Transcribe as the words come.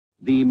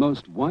The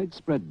most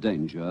widespread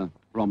danger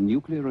from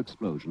nuclear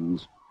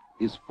explosions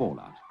is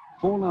fallout.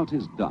 Fallout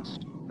is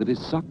dust that is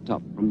sucked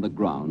up from the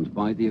ground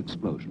by the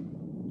explosion.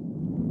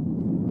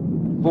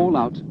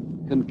 Fallout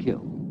can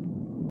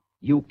kill.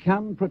 You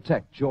can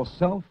protect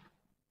yourself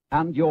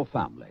and your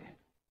family.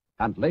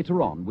 And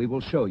later on, we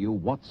will show you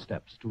what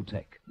steps to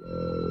take.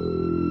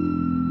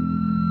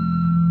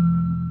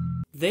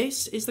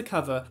 This is the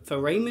cover for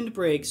Raymond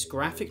Briggs'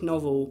 graphic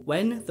novel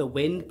When the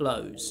Wind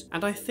Blows,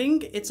 and I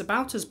think it's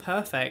about as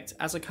perfect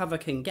as a cover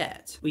can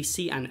get. We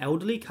see an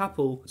elderly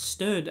couple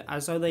stood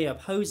as though they are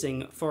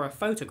posing for a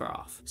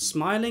photograph,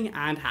 smiling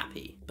and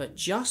happy, but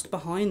just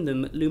behind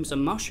them looms a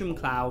mushroom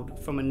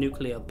cloud from a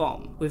nuclear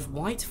bomb, with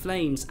white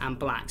flames and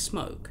black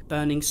smoke,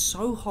 burning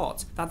so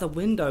hot that the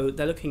window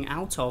they're looking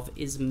out of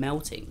is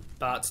melting.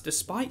 But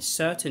despite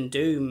certain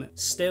doom,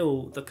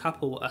 still the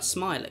couple are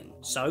smiling.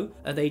 So,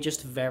 are they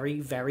just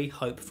very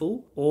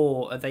hopeful,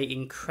 or are they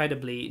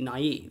incredibly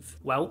naive?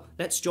 Well,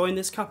 let's join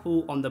this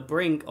couple on the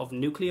brink of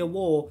nuclear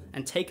war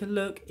and take a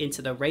look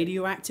into the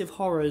radioactive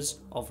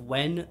horrors of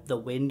When the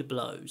Wind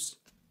Blows.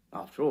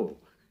 After all,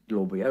 it'll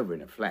all be over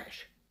in a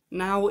flash.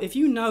 Now, if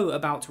you know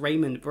about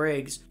Raymond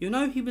Briggs, you'll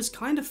know he was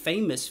kind of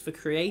famous for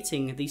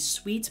creating these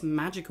sweet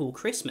magical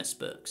Christmas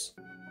books.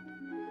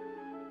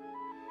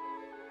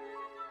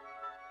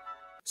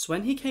 So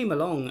when he came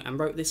along and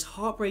wrote this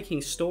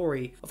heartbreaking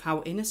story of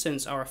how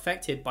innocents are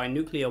affected by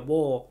nuclear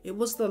war, it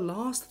was the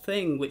last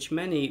thing which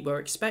many were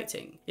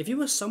expecting. If you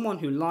were someone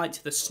who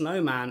liked The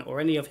Snowman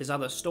or any of his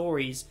other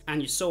stories, and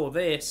you saw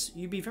this,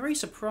 you'd be very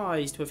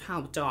surprised with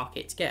how dark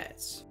it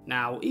gets.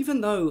 Now,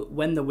 even though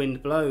When the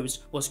Wind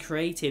Blows was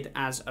created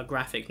as a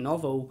graphic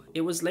novel,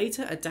 it was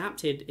later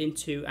adapted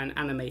into an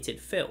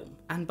animated film,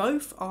 and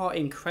both are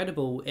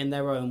incredible in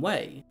their own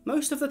way.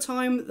 Most of the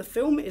time, the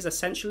film is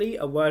essentially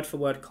a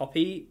word-for-word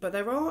copy, but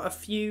there are a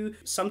few,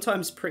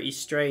 sometimes pretty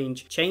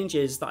strange,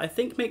 changes that I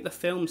think make the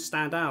film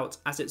stand out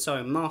as its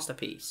own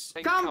masterpiece.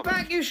 Come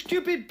back, you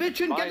stupid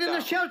bitch, and get in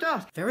the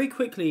shelter! Very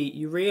quickly,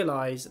 you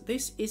realise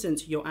this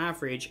isn't your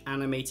average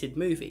animated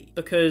movie,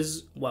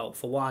 because, well,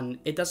 for one,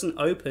 it doesn't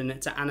open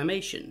to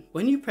animation.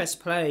 When you press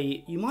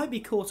play, you might be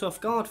caught off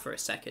guard for a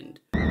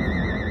second,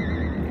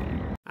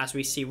 as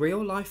we see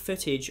real-life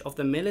footage of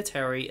the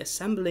military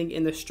assembling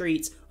in the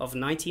streets of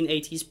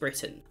 1980s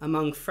Britain,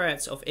 among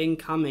threats of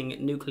incoming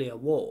nuclear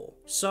war.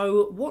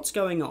 So, what's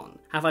going on?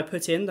 Have I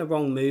put in the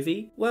wrong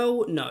movie?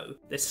 Well, no.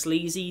 The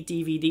sleazy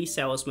DVD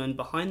salesman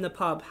behind the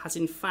pub has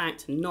in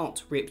fact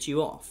not ripped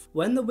you off.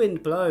 When the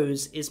Wind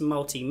Blows is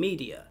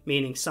multimedia,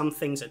 meaning some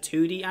things are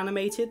 2D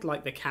animated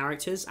like the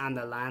characters and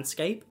the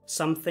landscape,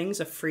 some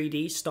things are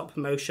 3D stop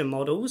motion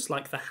models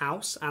like the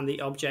house and the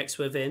objects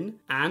within,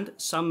 and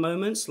some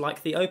moments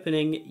like the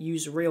opening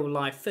use real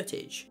life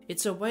footage.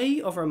 It's a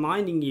way of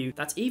reminding you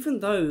that even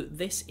though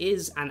this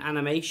is an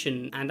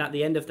animation and at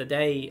the end of the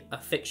day a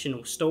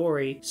fictional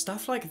story,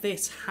 stuff like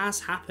this has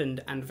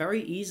happened and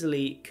very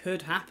easily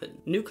could happen.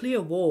 Nuclear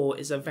war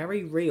is a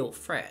very real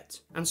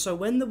threat, and so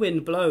When the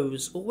Wind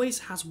Blows always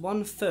has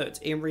one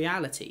foot in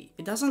reality.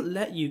 It doesn't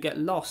let you get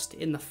lost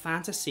in the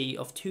fantasy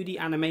of 2D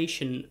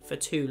animation for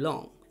too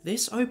long.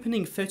 This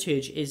opening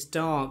footage is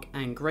dark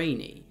and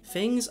grainy.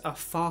 Things are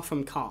far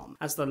from calm,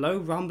 as the low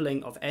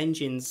rumbling of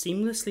engines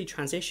seamlessly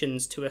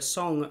transitions to a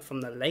song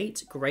from the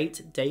late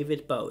great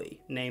David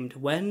Bowie, named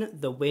When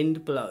the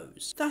Wind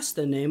Blows. That's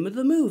the name of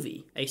the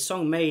movie, a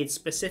song made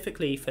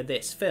specifically for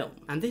this film,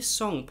 and this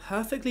song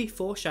perfectly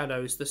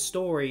foreshadows the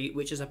story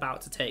which is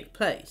about to take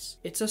place.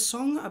 It's a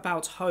song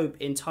about hope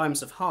in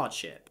times of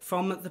hardship,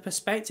 from the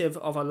perspective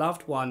of a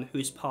loved one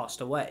who's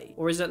passed away,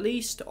 or is at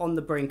least on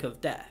the brink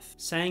of death,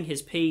 saying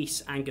his peace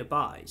and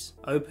goodbyes,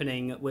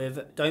 opening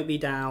with "Don't be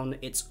down,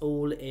 it's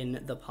all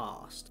in the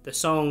past." The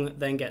song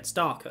then gets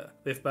darker,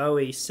 with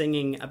Bowie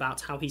singing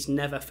about how he's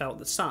never felt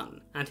the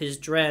sun, and his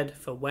dread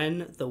for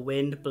when the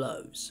wind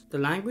blows. The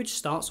language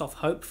starts off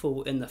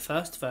hopeful in the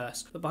first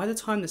verse, but by the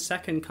time the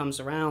second comes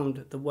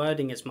around, the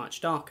wording is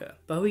much darker.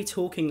 Bowie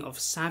talking of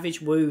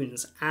savage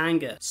wounds,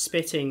 anger,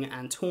 spitting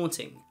and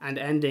taunting, and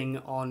ending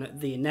on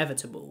the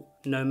inevitable,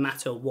 no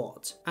matter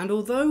what. And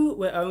although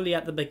we're only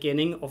at the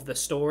beginning of the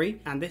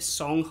story, and this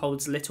song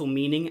holds little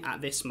meaning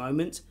at this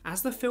moment,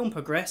 as the film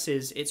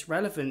progresses, its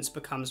relevance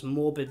becomes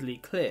morbidly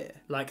clear,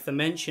 like the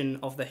mention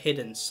of the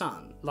hidden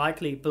sun,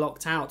 likely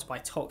blocked out by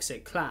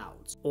toxic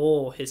clouds,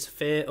 or his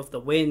fear of the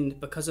wind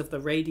because of the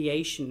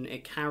radiation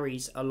it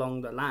carries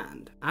along the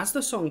land. As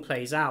the song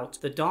plays out,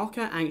 the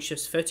darker,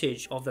 anxious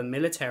footage of the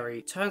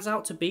military turns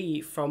out to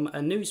be from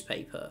a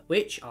newspaper,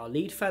 which our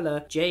lead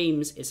fella,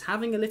 James, is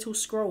having a little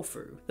scroll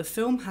through. The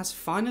film has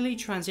finally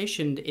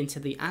transitioned into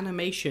the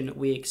animation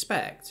we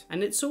expect,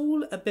 and it's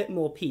all a bit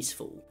more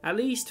peaceful, at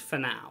least for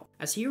now.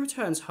 As he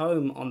returns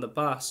home on the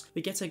bus,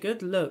 we get a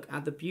good look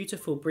at the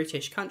beautiful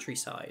British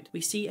countryside. We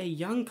see a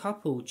young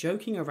couple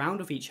joking around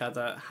with each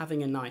other,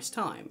 having a nice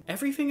time.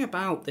 Everything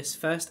about this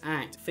first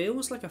act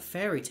feels like a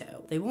fairy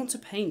tale. They want to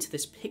paint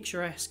this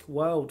picturesque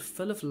world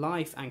full of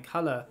life and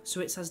colour,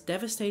 so it's as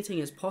devastating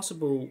as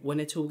possible when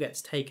it all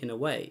gets taken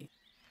away.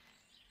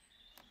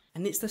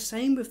 And it's the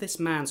same with this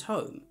man's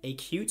home, a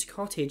cute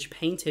cottage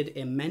painted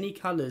in many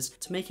colours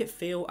to make it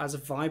feel as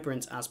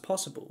vibrant as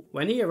possible.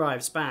 When he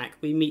arrives back,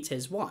 we meet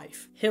his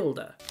wife,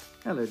 Hilda.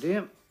 Hello,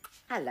 dear.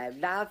 Hello,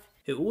 love.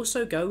 Who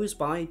also goes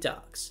by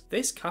Dux.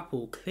 This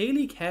couple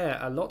clearly care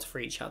a lot for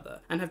each other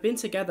and have been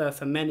together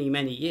for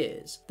many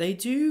years. They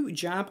do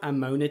jab and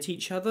moan at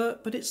each other,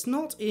 but it's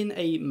not in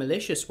a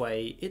malicious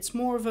way, it's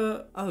more of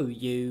a, oh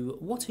you,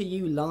 what are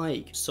you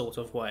like sort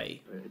of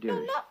way.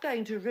 You're not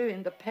going to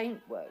ruin the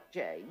paintwork,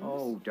 James.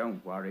 Oh,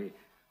 don't worry.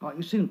 I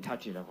can soon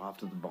touch it up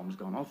after the bomb's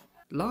gone off.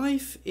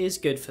 Life is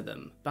good for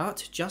them,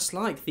 but just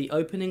like the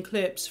opening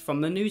clips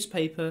from the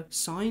newspaper,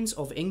 signs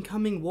of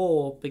incoming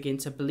war begin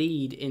to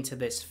bleed into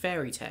this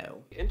fairy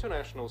tale. The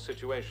international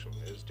situation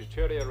is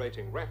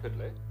deteriorating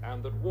rapidly,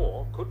 and that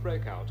war could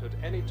break out at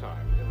any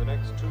time in the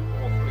next 2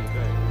 or 3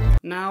 days.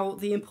 Now,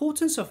 the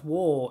importance of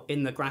war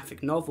in the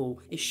graphic novel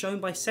is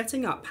shown by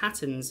setting up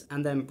patterns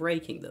and then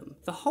breaking them.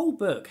 The whole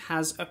book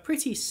has a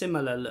pretty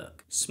similar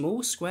look.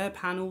 Small square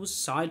panels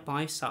side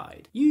by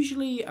side,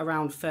 usually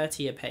around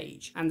 30 a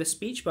page, and the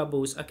speech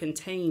bubbles are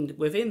contained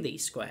within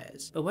these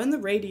squares. But when the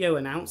radio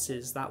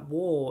announces that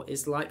war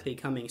is likely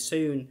coming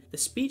soon, the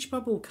speech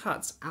bubble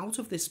cuts out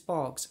of this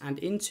box and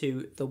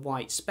into the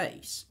white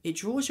space. It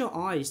draws your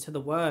eyes to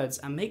the words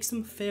and makes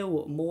them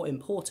feel more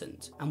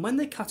important. And when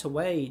they cut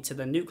away to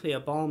the nuclear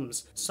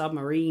bombs,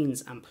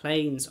 submarines and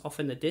planes off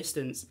in the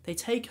distance, they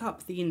take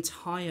up the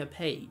entire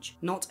page,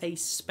 not a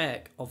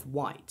speck of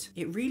white.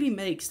 It really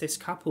makes this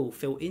couple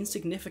feel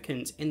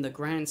insignificant in the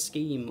grand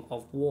scheme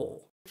of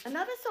war.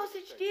 Another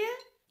sausage, dear?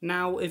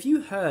 Now, if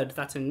you heard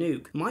that a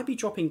nuke might be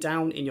dropping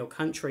down in your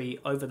country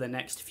over the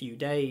next few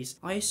days,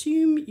 I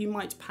assume you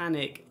might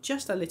panic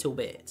just a little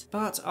bit.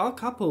 But our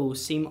couple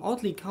seem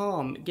oddly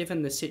calm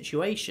given the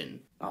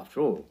situation. After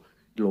all,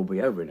 it'll all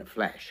be over in a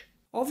flash.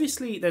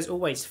 Obviously, there's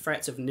always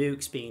threats of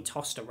nukes being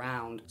tossed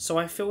around, so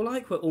I feel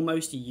like we're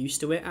almost used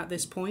to it at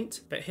this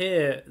point. But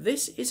here,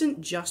 this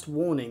isn't just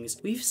warnings.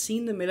 We've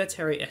seen the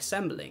military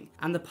assembling,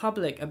 and the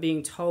public are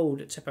being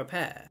told to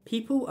prepare.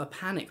 People are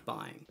panic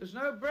buying. There's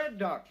no bread,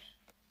 Dux.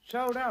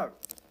 Sold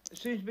out. There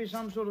seems to be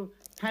some sort of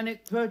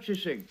panic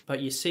purchasing. But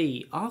you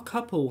see, our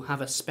couple have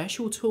a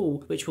special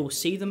tool which will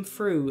see them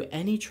through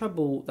any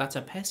trouble that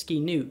a pesky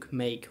nuke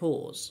may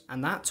cause.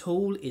 And that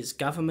tool is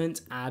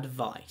government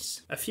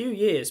advice. A few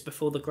years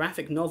before the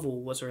graphic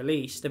novel was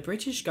released, the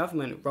British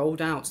government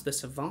rolled out the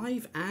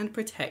Survive and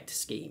Protect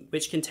scheme,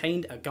 which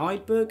contained a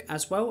guidebook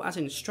as well as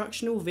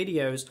instructional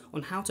videos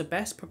on how to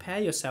best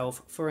prepare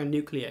yourself for a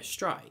nuclear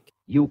strike.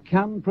 You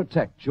can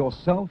protect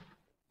yourself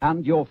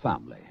and your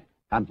family.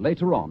 And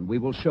later on, we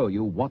will show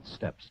you what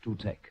steps to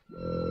take.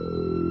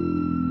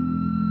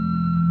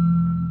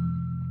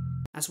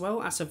 As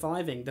well as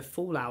surviving the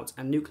fallout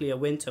and nuclear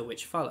winter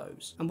which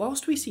follows. And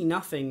whilst we see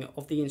nothing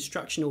of the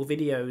instructional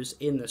videos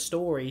in the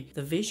story,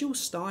 the visual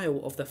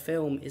style of the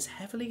film is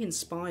heavily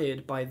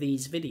inspired by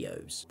these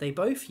videos. They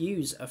both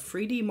use a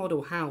 3D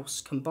model house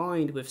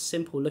combined with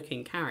simple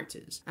looking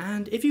characters.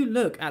 And if you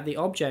look at the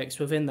objects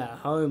within their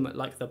home,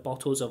 like the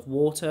bottles of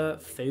water,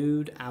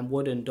 food, and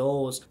wooden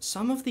doors,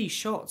 some of these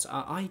shots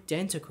are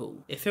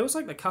identical. It feels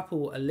like the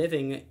couple are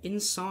living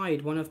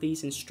inside one of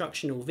these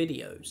instructional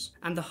videos.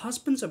 And the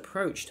husband's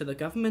approach to the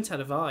government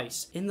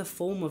advice in the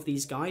form of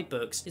these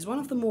guidebooks is one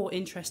of the more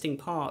interesting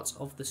parts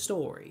of the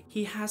story.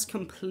 He has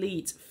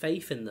complete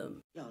faith in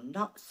them. You're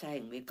not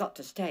saying we've got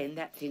to stay in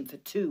that thing for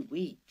 2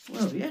 weeks.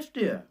 Well, yes,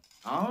 dear.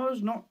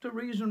 Ours not the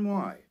reason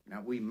why.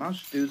 Now, we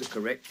must do the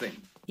correct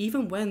thing.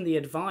 Even when the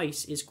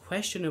advice is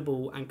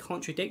questionable and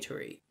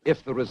contradictory.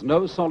 If there is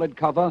no solid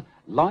cover,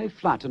 lie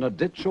flat in a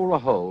ditch or a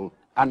hole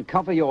and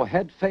cover your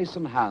head, face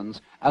and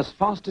hands as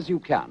fast as you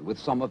can with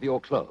some of your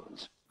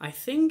clothes. I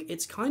think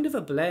it's kind of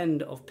a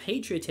blend of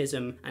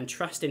patriotism and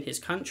trust in his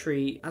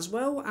country, as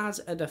well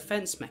as a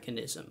defense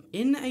mechanism.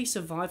 In a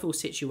survival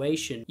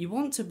situation, you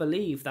want to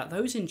believe that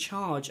those in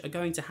charge are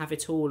going to have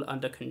it all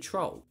under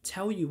control,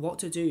 tell you what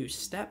to do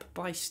step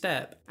by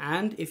step,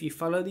 and if you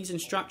follow these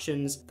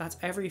instructions, that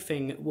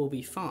everything will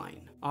be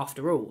fine.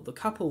 After all, the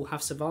couple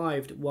have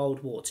survived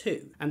World War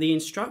II, and the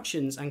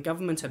instructions and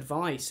government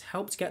advice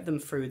helped get them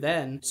through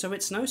then, so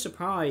it's no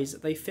surprise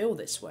they feel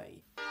this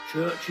way.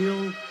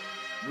 Churchill,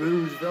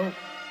 Roosevelt,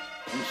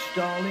 and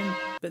Stalin.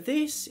 But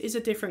this is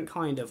a different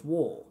kind of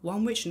war,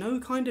 one which no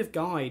kind of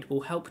guide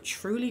will help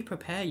truly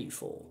prepare you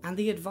for, and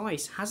the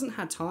advice hasn't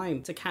had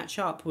time to catch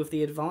up with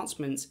the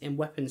advancements in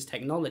weapons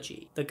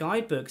technology. The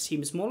guidebook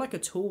seems more like a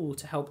tool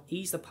to help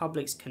ease the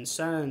public's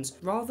concerns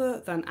rather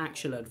than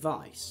actual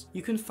advice.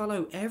 You can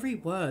follow every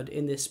word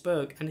in this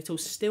book and it'll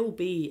still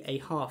be a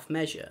half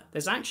measure.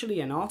 There's actually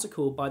an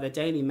article by the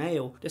Daily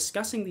Mail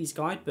discussing these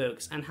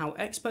guidebooks and how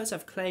experts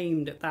have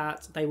claimed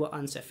that they were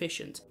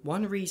insufficient.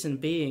 One reason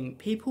being,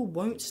 people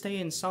won't stay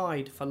inside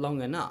for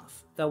long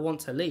enough. They'll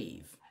want to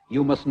leave.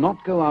 You must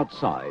not go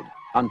outside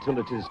until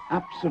it is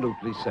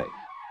absolutely safe.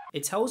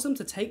 It tells them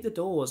to take the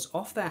doors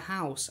off their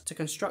house to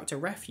construct a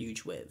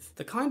refuge with.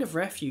 The kind of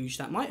refuge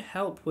that might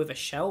help with a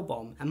shell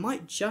bomb and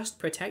might just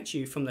protect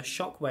you from the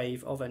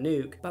shockwave of a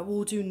nuke, but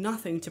will do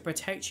nothing to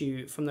protect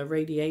you from the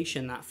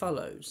radiation that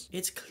follows.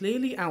 It's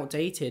clearly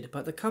outdated,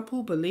 but the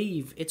couple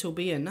believe it'll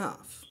be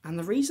enough. And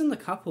the reason the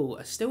couple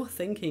are still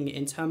thinking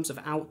in terms of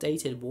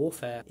outdated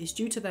warfare is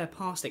due to their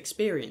past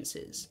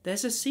experiences.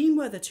 There's a scene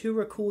where the two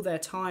recall their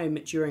time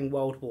during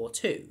World War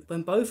II,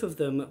 when both of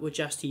them were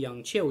just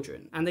young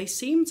children, and they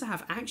seem to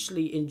have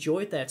actually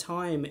enjoyed their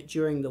time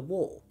during the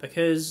war,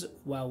 because,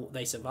 well,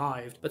 they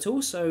survived, but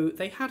also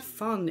they had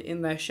fun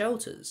in their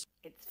shelters.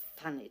 It's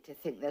funny to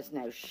think there's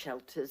no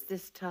shelters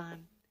this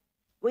time.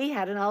 We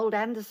had an old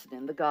Anderson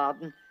in the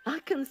garden. I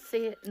can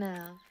see it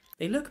now.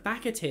 They look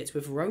back at it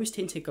with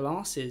rose-tinted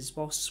glasses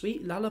while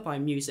sweet lullaby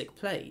music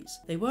plays.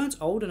 They weren't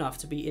old enough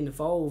to be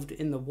involved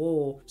in the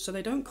war, so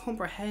they don't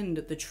comprehend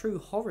the true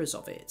horrors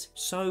of it.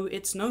 So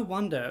it's no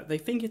wonder they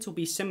think it'll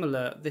be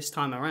similar this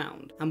time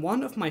around. And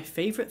one of my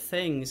favourite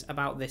things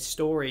about this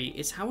story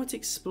is how it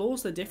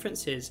explores the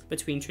differences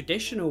between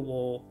traditional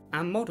war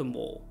and modern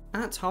war.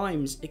 At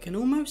times, it can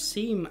almost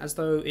seem as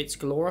though it's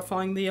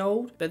glorifying the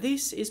old, but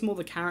this is more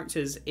the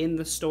characters in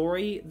the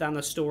story than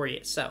the story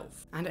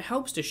itself, and it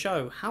helps to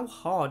show how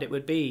hard it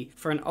would be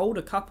for an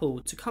older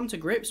couple to come to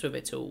grips with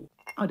it all.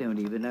 I don't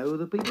even know who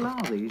the people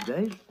are these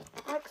days.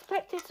 I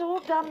expect it's all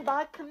done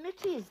by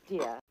committees,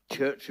 dear.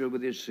 Churchill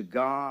with his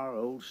cigar,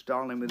 old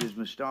Stalin with his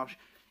moustache.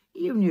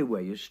 You knew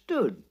where you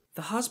stood.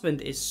 The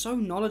husband is so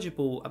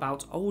knowledgeable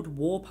about old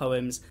war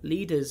poems,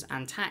 leaders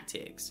and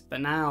tactics,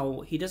 but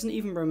now he doesn't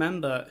even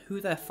remember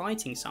who they're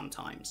fighting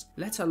sometimes,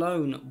 let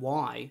alone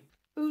why.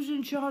 Who's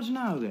in charge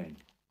now then?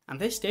 And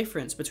this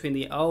difference between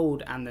the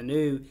old and the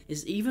new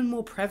is even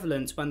more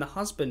prevalent when the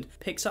husband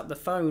picks up the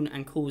phone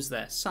and calls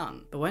their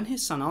son. But when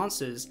his son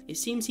answers, it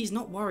seems he's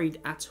not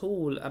worried at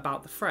all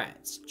about the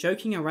threats,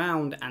 joking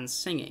around and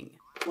singing.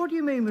 What do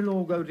you mean we'll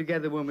all go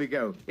together when we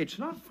go? It's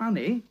not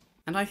funny.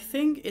 And I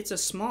think it's a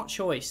smart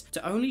choice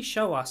to only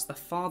show us the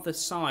father's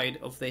side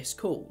of this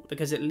call,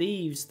 because it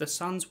leaves the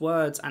son's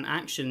words and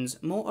actions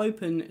more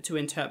open to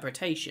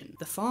interpretation.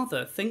 The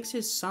father thinks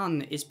his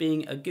son is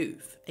being a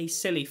goof, a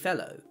silly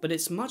fellow, but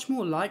it's much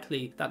more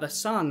likely that the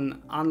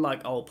son,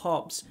 unlike old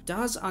Pops,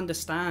 does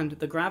understand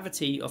the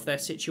gravity of their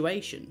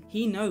situation.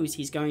 He knows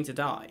he's going to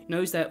die,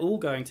 knows they're all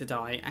going to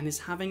die, and is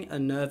having a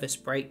nervous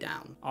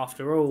breakdown.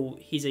 After all,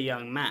 he's a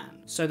young man,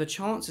 so the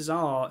chances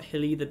are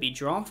he'll either be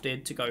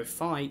drafted to go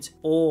fight,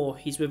 or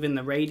he's within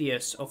the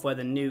radius of where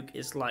the nuke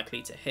is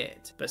likely to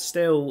hit. But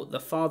still, the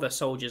father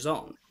soldiers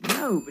on.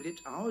 No, but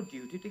it's our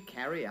duty to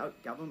carry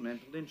out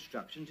governmental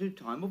instructions in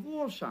time of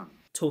war, son.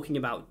 Talking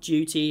about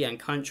duty and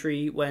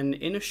country when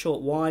in a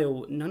short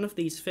while none of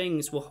these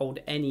things will hold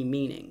any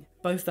meaning.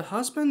 Both the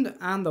husband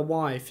and the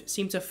wife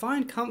seem to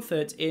find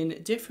comfort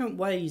in different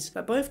ways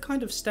that both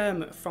kind of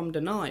stem from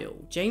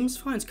denial. James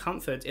finds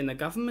comfort in the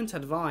government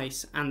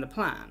advice and the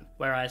plan,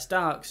 whereas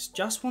Dux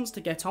just wants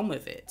to get on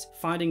with it,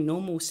 finding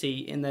normalcy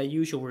in their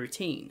usual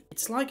routine.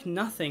 It's like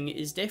nothing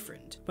is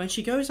different. When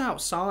she goes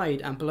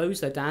outside and blows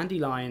the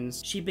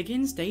dandelions, she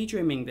begins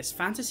daydreaming this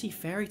fantasy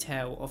fairy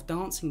tale of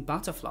dancing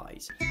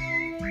butterflies.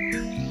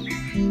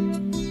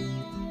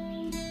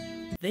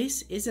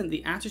 This isn't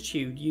the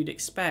attitude you'd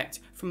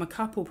expect from a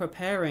couple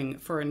preparing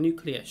for a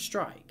nuclear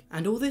strike.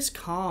 And all this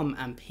calm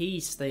and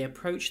peace they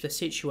approach the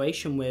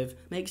situation with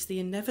makes the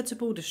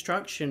inevitable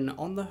destruction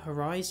on the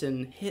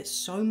horizon hit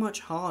so much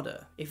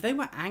harder. If they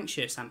were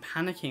anxious and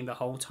panicking the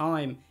whole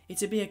time,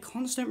 it'd be a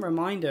constant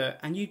reminder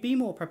and you'd be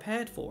more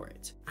prepared for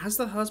it. As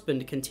the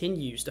husband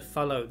continues to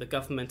follow the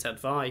government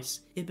advice,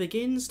 it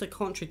begins to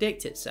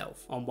contradict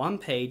itself. On one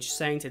page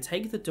saying to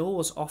take the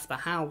doors off the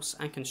house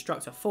and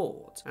construct a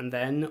fort, and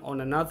then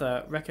on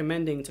another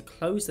recommending to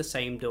close the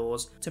same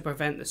doors to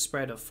prevent the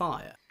spread of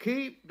fire.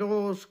 Keep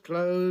doors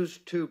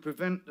closed to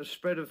prevent the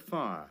spread of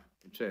fire,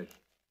 it says.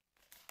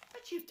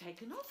 But you've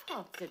taken off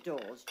half the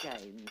doors,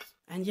 James.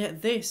 And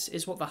yet this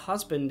is what the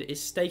husband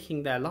is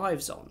staking their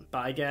lives on. But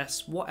I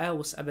guess, what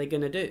else are they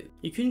gonna do?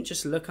 You couldn't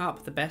just look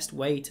up the best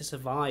way to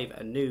survive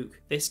a nuke.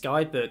 This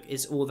guidebook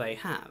is all they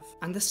have.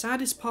 And the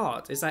saddest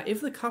part is that if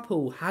the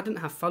couple hadn't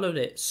have followed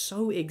it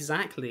so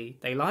exactly,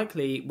 they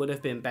likely would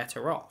have been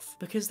better off,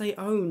 because they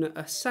own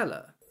a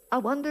cellar. I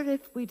wonder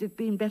if we'd have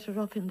been better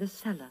off in the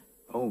cellar.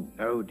 Oh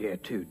no, dear,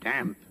 too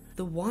damp.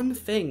 The one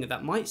thing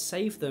that might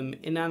save them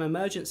in an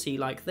emergency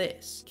like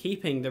this,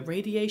 keeping the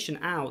radiation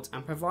out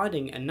and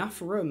providing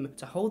enough room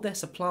to hold their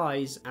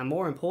supplies and,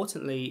 more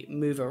importantly,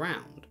 move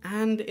around.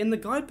 And in the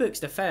guidebook's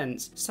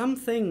defense, some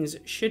things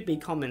should be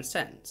common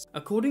sense.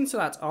 According to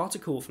that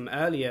article from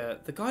earlier,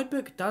 the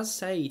guidebook does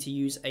say to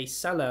use a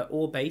cellar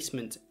or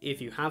basement if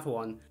you have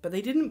one, but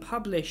they didn't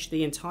publish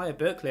the entire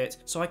booklet,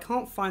 so I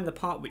can't find the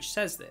part which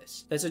says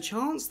this. There's a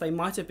chance they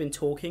might have been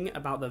talking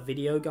about the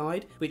video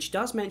guide, which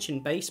does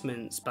mention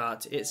basements,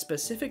 but it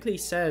specifically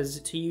says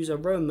to use a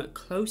room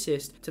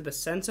closest to the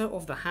center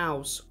of the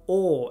house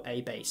or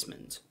a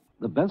basement.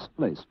 The best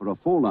place for a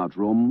fallout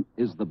room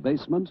is the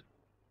basement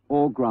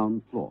or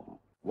ground floor.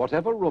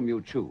 Whatever room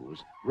you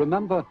choose,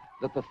 remember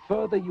that the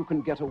further you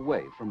can get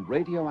away from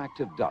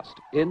radioactive dust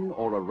in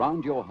or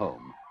around your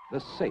home, the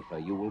safer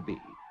you will be.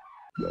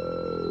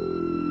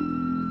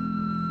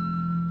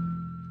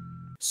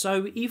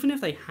 So even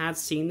if they had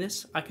seen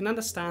this, I can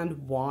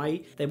understand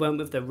why they went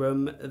with the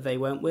room they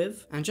went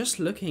with. And just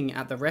looking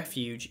at the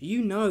refuge,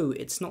 you know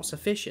it's not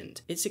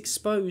sufficient. It's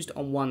exposed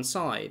on one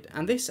side,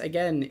 and this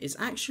again is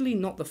actually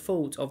not the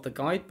fault of the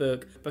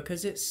guidebook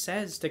because it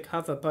says to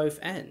cover both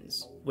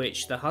ends,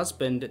 which the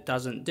husband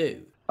doesn't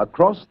do.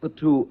 Across the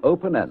two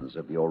open ends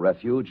of your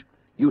refuge,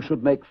 you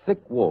should make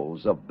thick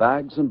walls of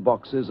bags and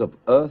boxes of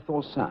earth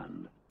or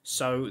sand.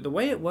 So the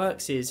way it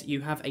works is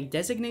you have a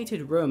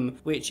designated room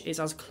which is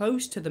as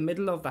close to the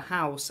middle of the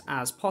house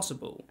as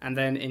possible, and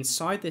then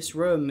inside this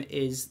room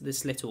is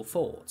this little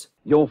fort.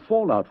 Your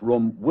fallout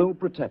room will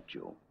protect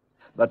you,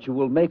 but you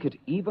will make it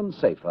even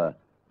safer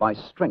by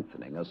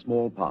strengthening a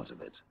small part of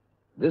it.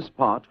 This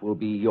part will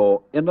be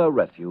your inner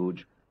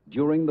refuge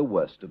during the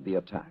worst of the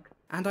attack.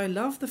 And I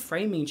love the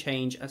framing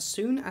change as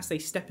soon as they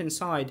step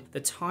inside the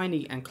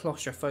tiny and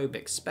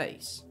claustrophobic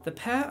space. The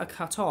pair are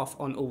cut off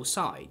on all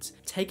sides,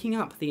 taking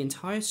up the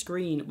entire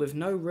screen with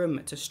no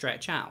room to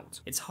stretch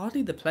out. It's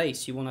hardly the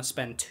place you want to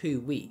spend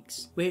 2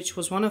 weeks, which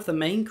was one of the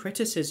main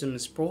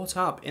criticisms brought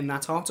up in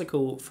that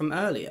article from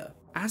earlier.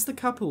 As the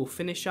couple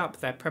finish up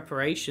their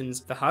preparations,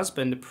 the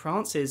husband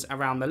prances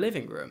around the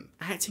living room,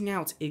 acting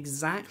out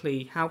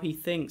exactly how he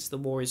thinks the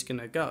war is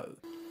gonna go.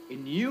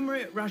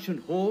 Innumerate Russian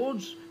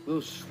hordes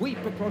will sweep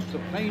across the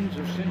plains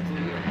of Central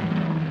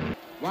Europe.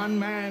 One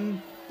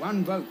man,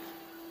 one vote.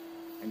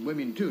 And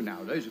women too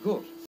nowadays, of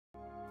course.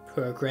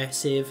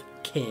 Progressive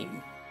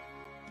king.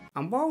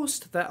 And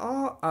whilst there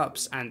are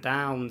ups and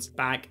downs,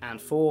 back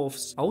and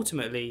forths,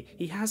 ultimately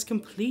he has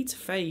complete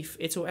faith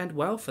it'll end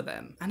well for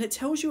them. And it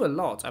tells you a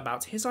lot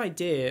about his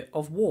idea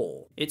of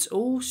war. It's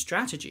all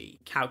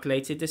strategy,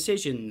 calculated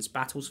decisions,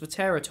 battles for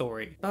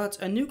territory. But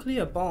a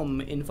nuclear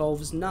bomb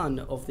involves none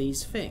of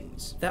these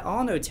things. There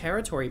are no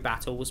territory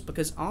battles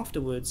because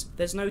afterwards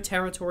there's no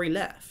territory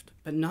left.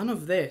 But none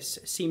of this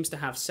seems to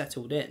have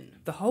settled in.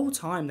 The whole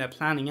time they're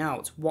planning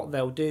out what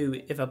they'll do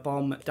if a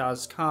bomb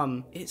does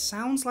come, it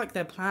sounds like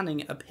they're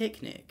planning a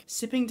picnic,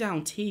 sipping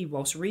down tea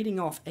whilst reading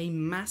off a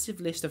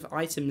massive list of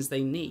items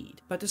they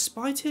need. But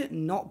despite it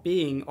not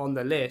being on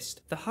the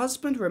list, the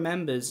husband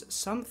remembers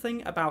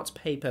something about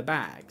paper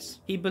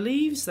bags. He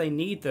believes they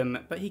need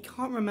them, but he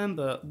can't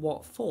remember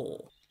what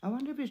for. I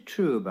wonder if it's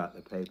true about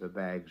the paper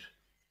bags.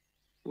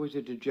 Or is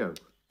it a joke?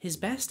 His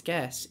best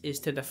guess is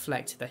to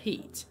deflect the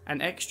heat,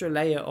 an extra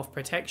layer of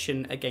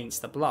protection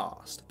against the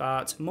blast,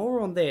 but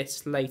more on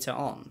this later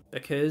on,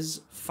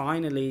 because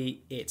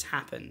finally it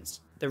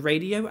happens. The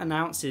radio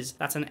announces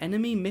that an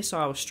enemy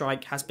missile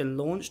strike has been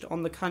launched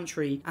on the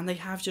country and they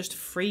have just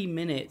 3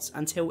 minutes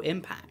until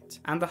impact.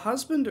 And the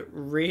husband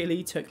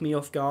really took me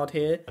off guard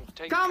here.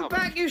 Come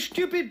back, you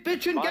stupid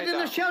bitch, and get in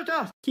the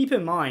shelter! Keep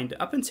in mind,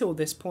 up until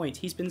this point,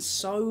 he's been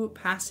so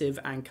passive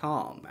and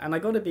calm, and I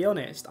gotta be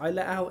honest, I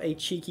let out a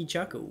cheeky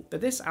chuckle.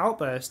 But this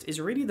outburst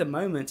is really the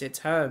moment it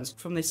turns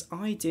from this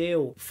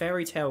ideal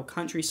fairy tale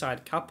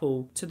countryside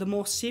couple to the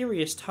more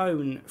serious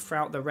tone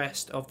throughout the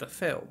rest of the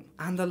film.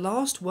 And the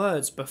last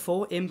words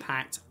before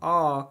impact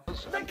are,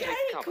 "The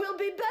cake will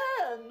be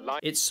burned!"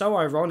 It's so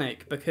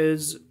ironic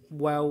because,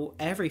 well,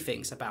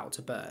 everything's about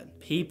to burn.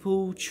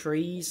 People,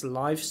 trees,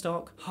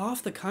 livestock,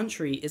 half the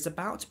country is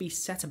about to be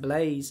set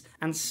ablaze,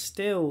 and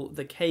still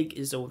the cake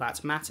is all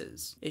that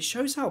matters. It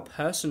shows how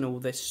personal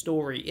this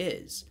story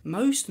is.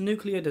 Most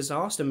nuclear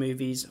disaster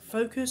movies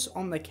focus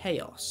on the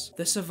chaos,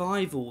 the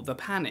survival, the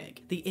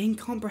panic, the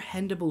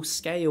incomprehensible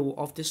scale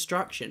of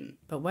destruction.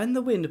 But when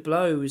the wind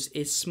blows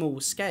is small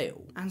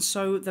scale, and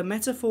so the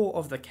metaphor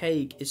of the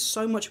cake is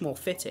so much more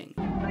fitting.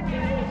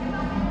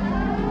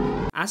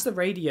 As the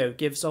radio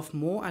gives off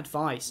more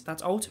advice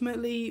that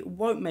ultimately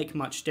won't make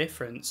much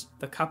difference,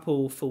 the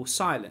couple fall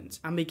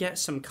silent and we get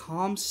some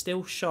calm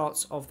still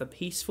shots of the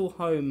peaceful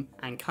home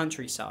and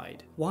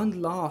countryside.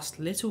 One last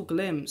little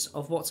glimpse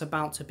of what's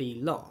about to be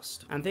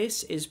lost, and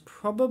this is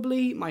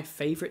probably my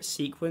favourite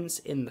sequence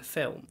in the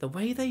film. The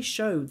way they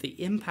show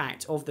the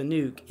impact of the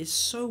nuke is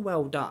so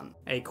well done.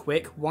 A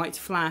quick white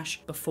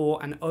flash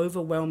before an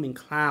overwhelming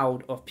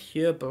cloud of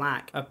pure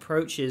black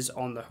approaches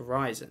on the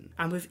horizon,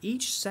 and with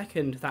each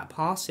second that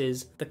passes,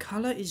 the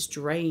colour is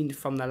drained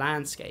from the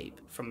landscape,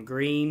 from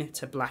green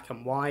to black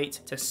and white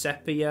to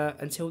sepia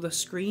until the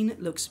screen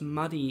looks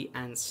muddy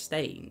and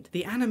stained.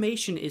 The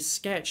animation is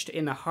sketched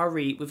in a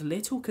hurry with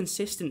little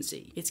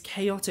consistency. It's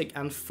chaotic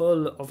and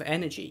full of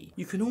energy.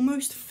 You can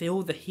almost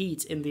feel the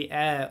heat in the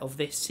air of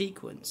this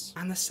sequence,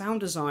 and the sound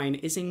design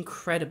is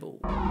incredible.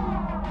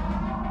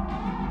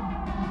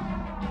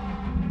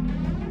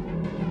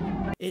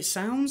 It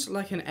sounds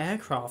like an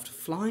aircraft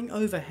flying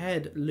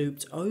overhead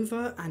looped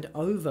over and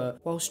over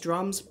whilst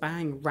drums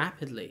bang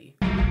rapidly.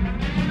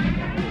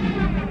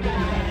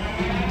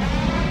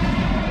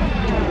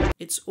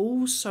 It's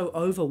all so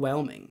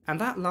overwhelming, and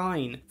that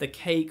line, "the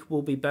cake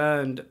will be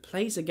burned,"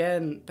 plays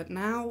again, but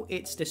now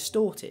it's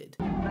distorted.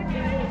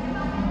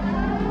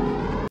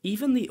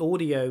 even the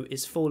audio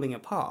is falling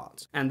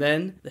apart. And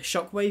then the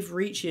shockwave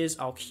reaches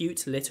our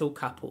cute little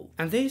couple.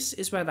 And this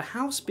is where the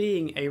house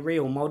being a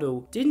real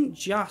model didn't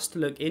just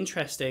look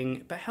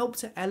interesting, but helped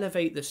to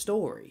elevate the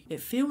story. It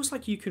feels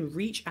like you can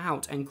reach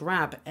out and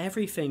grab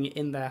everything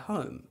in their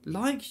home,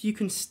 like you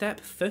can step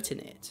foot in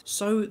it.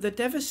 So the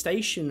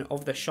devastation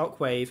of the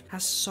shockwave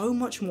has so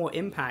much more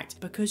impact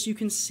because you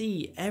can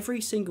see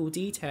every single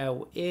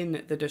detail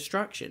in the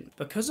destruction.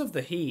 Because of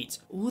the heat,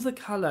 all the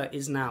colour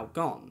is now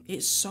gone.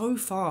 It's so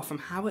far from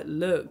how it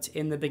looked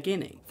in the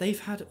beginning. They've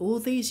had all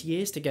these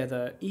years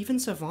together, even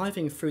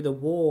surviving through the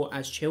war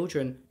as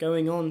children,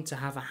 going on to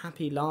have a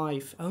happy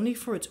life, only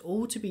for it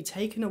all to be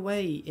taken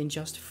away in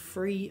just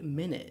 3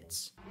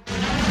 minutes.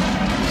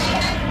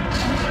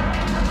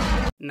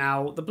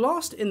 Now, the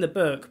blast in the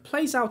book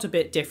plays out a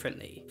bit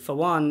differently. For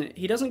one,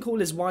 he doesn't call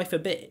his wife a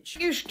bitch.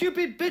 You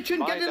stupid bitch,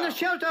 and get in the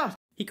shelter!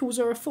 He calls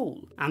her a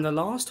fool. And the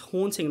last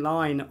haunting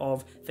line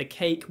of "the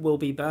cake will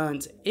be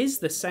burnt" is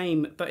the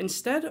same, but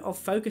instead of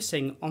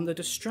focusing on the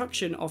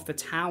destruction of the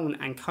town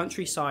and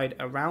countryside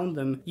around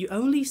them, you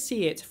only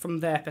see it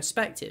from their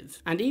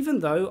perspective. And even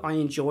though I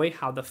enjoy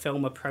how the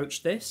film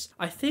approached this,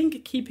 I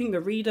think keeping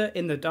the reader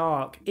in the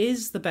dark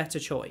is the better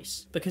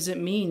choice, because it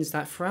means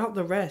that throughout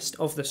the rest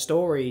of the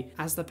story,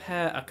 as the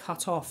pair are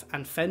cut off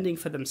and fending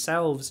for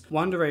themselves,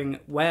 wondering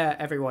where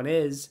everyone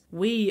is,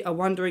 we are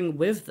wondering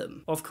with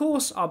them. Of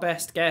course, our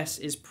best guess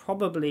is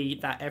probably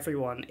that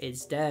everyone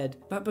is dead,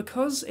 but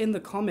because in the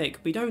comic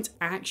we don't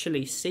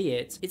actually see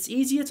it, it's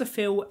easier to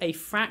feel a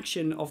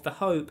fraction of the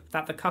hope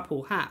that the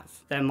couple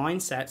have, their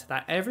mindset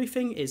that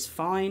everything is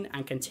fine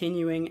and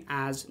continuing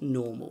as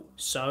normal.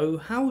 So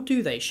how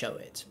do they show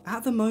it?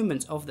 At the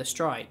moment of the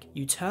strike,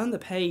 you turn the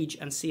page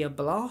and see a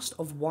blast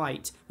of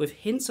white with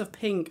hints of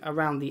pink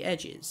around the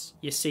edges.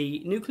 You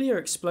see, nuclear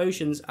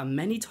explosions are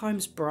many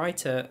times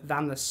brighter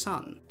than the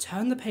sun.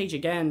 Turn the page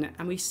again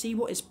and we see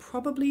what is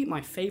probably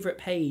my favourite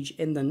page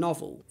in the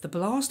novel. The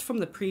blast from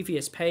the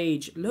previous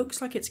page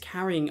looks like it's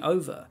carrying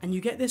over, and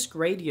you get this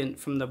gradient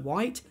from the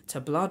white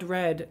to blood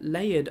red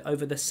layered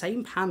over the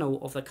same panel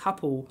of the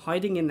couple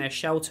hiding in their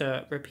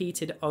shelter,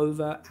 repeated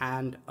over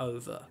and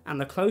over. And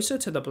the closer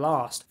to the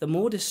blast, the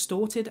more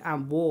distorted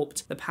and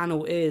warped the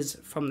panel is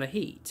from the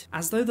heat,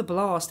 as though the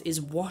blast is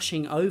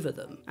washing over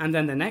them. And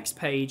then the next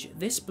page,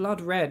 this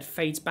blood red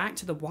fades back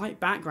to the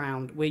white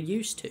background we're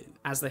used to,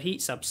 as the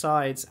heat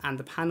subsides and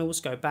the panels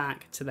go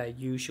back to their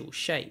usual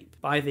shape.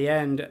 By the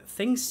end,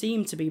 things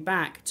seem to be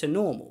back to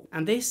normal,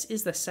 and this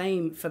is the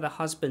same for the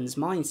husband's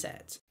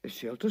mindset. The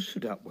shelter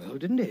stood up well,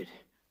 didn't it?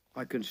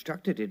 I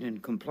constructed it in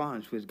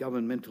compliance with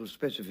governmental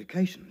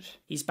specifications.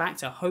 He's back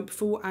to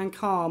hopeful and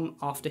calm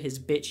after his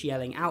bitch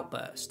yelling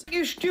outburst.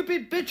 You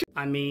stupid bitch!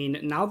 I mean,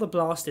 now the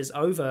blast is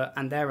over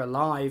and they're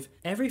alive,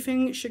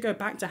 everything should go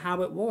back to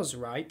how it was,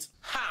 right?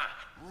 Ha!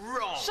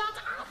 Wrong! Shut up!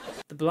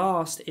 The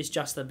blast is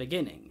just the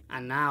beginning,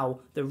 and now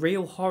the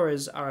real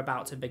horrors are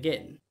about to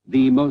begin.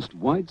 The most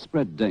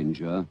widespread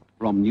danger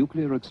from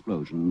nuclear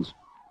explosions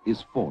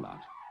is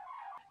fallout.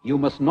 You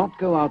must not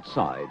go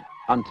outside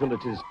until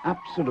it is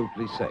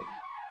absolutely safe.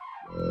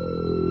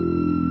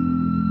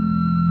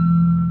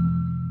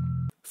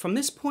 From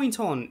this point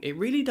on, it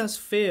really does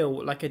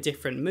feel like a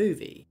different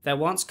movie. Their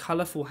once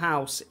colourful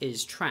house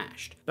is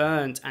trashed,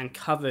 burnt and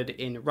covered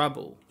in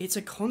rubble. It's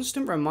a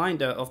constant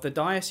reminder of the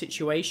dire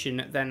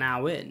situation they're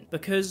now in,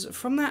 because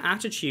from their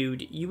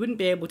attitude, you wouldn't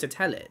be able to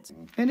tell it.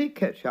 Any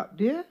ketchup,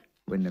 dear?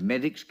 When the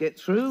medics get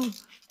through,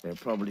 they'll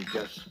probably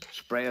just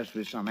spray us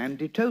with some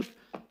antidote,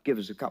 give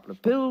us a couple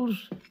of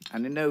pills,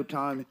 and in no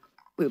time,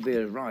 we'll be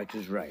as right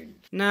as rain.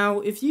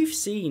 Now, if you've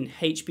seen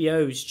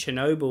HBO's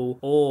Chernobyl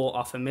or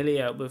are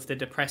familiar with the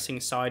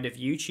depressing side of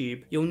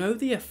YouTube, you'll know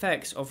the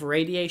effects of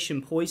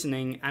radiation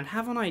poisoning and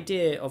have an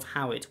idea of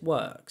how it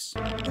works.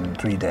 In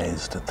 3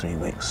 days to 3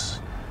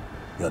 weeks,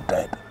 you're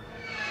dead.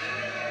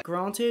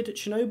 Granted,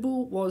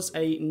 Chernobyl was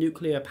a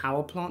nuclear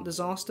power plant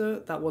disaster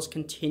that was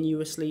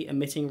continuously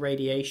emitting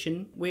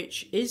radiation,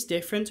 which is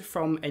different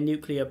from a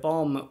nuclear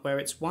bomb where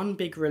it's one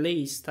big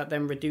release that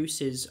then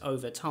reduces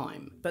over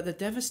time. But the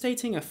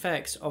devastating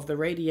effects of the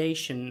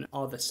radiation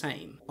are the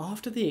same.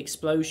 After the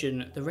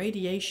explosion, the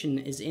radiation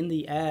is in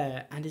the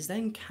air and is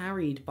then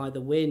carried by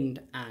the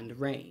wind and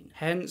rain.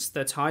 Hence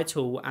the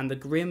title and the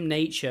grim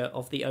nature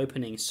of the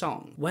opening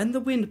song. When the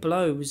wind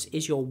blows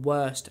is your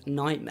worst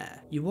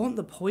nightmare. You want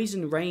the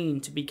poison rain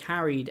to be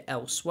carried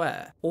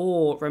elsewhere,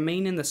 or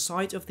remain in the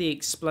site of the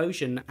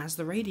explosion as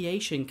the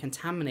radiation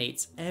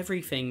contaminates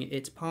everything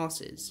it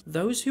passes.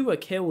 Those who are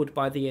killed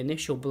by the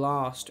initial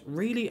blast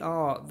really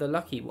are the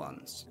lucky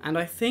ones, and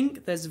I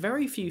think there's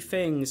very few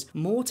things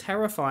more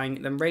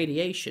terrifying than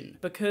radiation,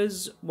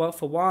 because, well,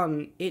 for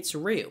one, it's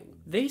real.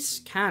 This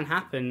can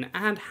happen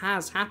and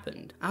has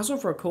happened. As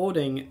of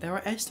recording, there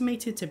are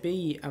estimated to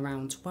be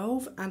around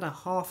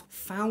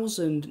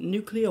 12,500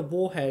 nuclear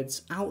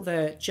warheads out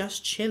there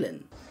just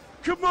chilling.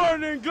 Good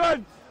morning,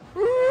 Glenn!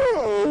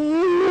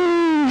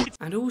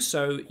 And And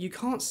also, you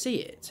can't see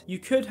it. You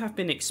could have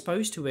been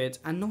exposed to it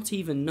and not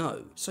even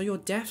know. So your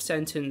death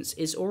sentence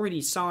is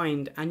already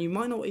signed and you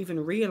might not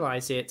even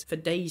realise it for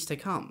days to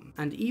come.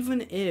 And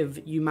even if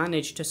you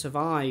manage to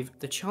survive,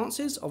 the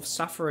chances of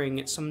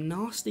suffering some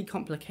nasty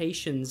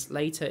complications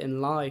later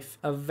in life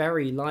are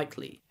very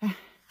likely.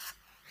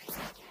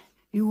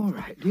 You all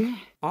right, dear?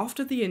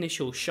 After the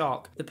initial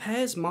shock, the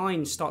pair's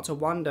minds start to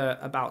wonder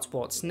about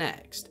what's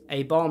next.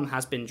 A bomb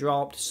has been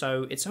dropped,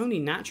 so it's only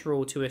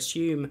natural to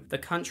assume the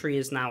country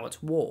is now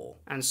at war.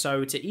 And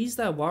so, to ease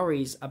their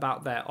worries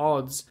about their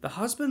odds, the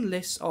husband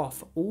lists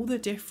off all the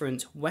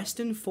different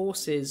Western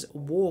Forces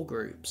war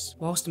groups,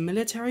 whilst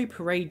military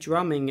parade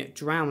drumming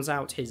drowns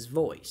out his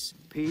voice.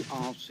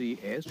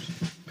 PRCS,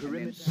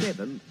 Perimeter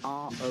 7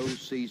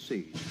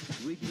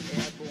 ROCCs, Rigid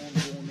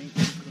Airborne Warning.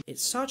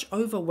 It's such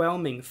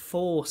overwhelming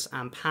force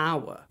and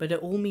power, but it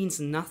all means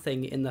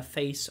nothing in the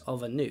face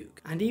of a nuke.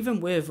 And even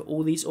with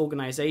all these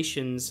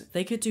organisations,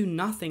 they could do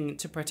nothing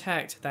to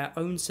protect their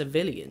own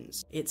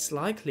civilians. It's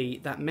likely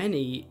that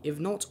many, if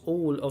not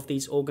all, of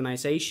these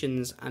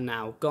organisations are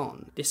now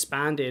gone,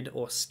 disbanded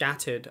or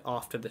scattered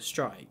after the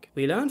strike.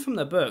 We learn from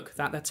the book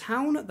that the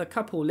town the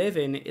couple live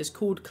in is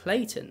called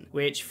Clayton,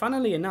 which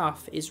funnily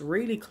enough is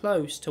really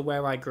close to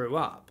where I grew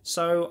up.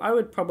 So I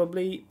would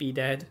probably be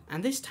dead.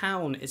 And this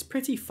town is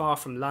pretty far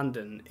from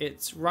London,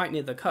 it's right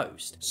near the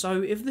coast.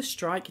 So if the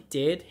strike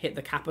did hit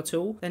the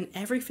capital, then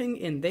everything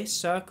in this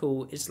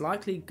circle is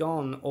likely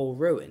gone or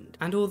ruined.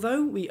 And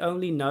although we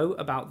only know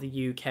about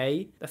the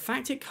UK, the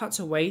fact it cuts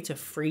away to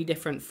 3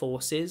 different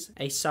forces,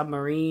 a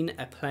submarine,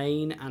 a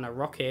plane and a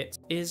rocket,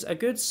 is a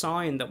good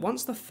sign that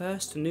once the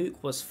first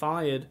nuke was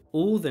fired,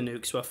 all the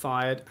nukes were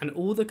fired and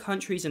all the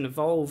countries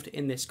involved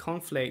in this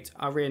conflict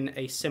are in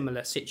a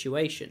similar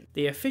situation.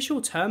 The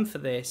official term for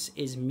this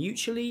is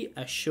mutually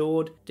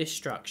assured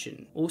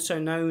destruction, also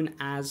known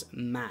as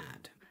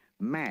MAD.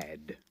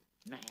 Mad.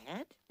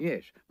 Mad?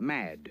 Yes,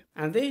 mad.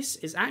 And this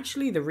is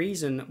actually the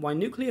reason why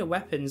nuclear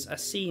weapons are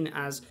seen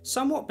as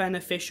somewhat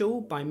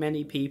beneficial by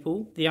many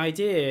people. The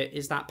idea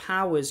is that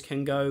powers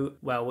can go,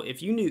 well,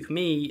 if you nuke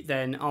me,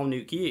 then I'll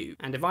nuke you.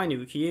 And if I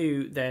nuke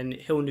you, then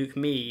he'll nuke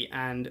me,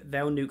 and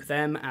they'll nuke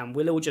them, and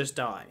we'll all just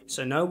die.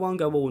 So no one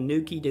go all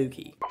nukey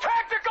dookie.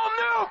 Tactical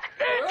nuke!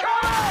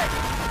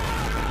 Incoming!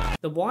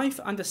 The wife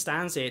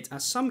understands it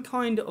as some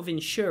kind of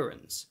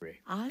insurance,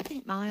 I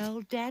think my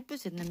old dad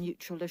was in the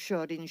mutual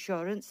assured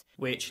insurance.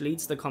 which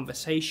leads the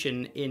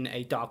conversation in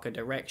a darker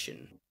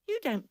direction. You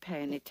don't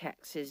pay any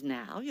taxes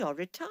now. You're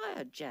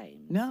retired,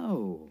 James.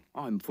 No,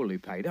 I'm fully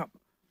paid up.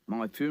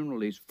 My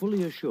funeral is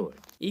fully assured.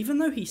 Even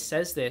though he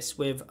says this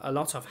with a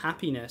lot of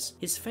happiness,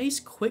 his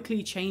face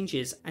quickly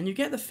changes and you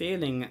get the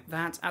feeling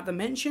that at the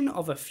mention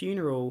of a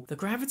funeral, the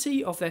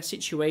gravity of their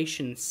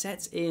situation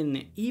sets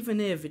in, even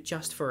if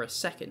just for a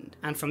second.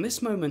 And from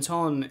this moment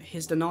on,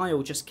 his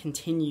denial just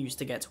continues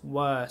to get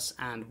worse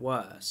and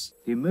worse.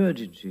 The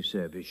emergency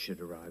service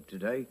should arrive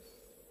today.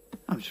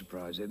 I'm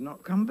surprised they've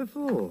not come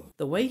before.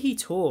 The way he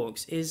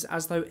talks is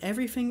as though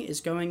everything is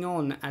going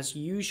on as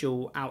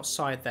usual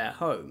outside their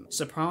home,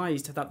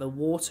 surprised that the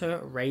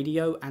water,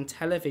 radio and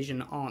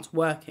television aren't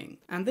working.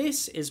 And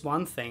this is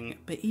one thing,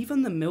 but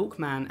even the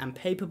milkman and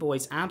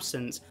paperboy's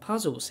absence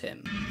puzzles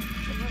him.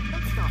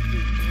 That's not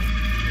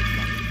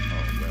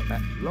Oh, well,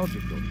 that's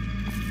logical.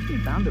 He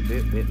found a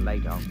bit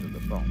late after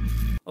the bomb.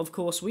 Of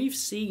course, we've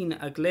seen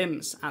a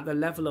glimpse at the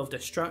level of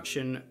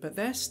destruction, but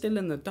they're still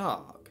in the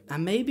dark.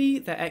 And maybe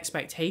their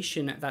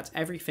expectation that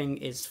everything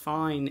is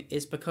fine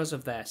is because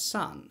of their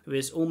son, who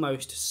is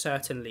almost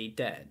certainly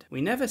dead.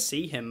 We never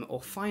see him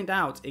or find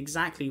out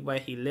exactly where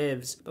he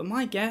lives, but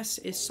my guess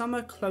is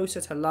somewhere closer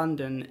to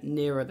London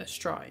nearer the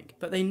strike.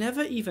 But they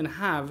never even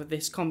have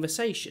this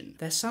conversation.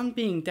 Their son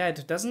being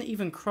dead doesn't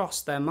even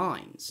cross their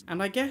minds.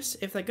 And I guess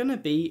if they're gonna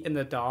be in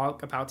the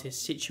dark about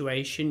his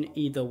situation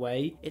either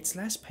way, it's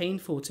less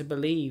painful to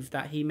believe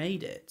that he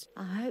made it.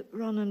 I hope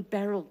Ron and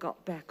Beryl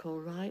got back all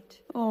right.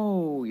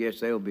 Oh, yes,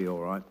 they'll be all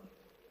right.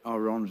 Our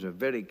Ron's a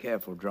very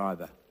careful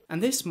driver.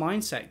 And this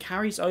mindset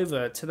carries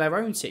over to their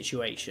own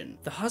situation.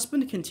 The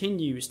husband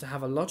continues to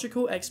have a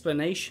logical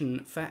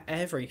explanation for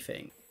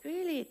everything.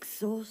 Really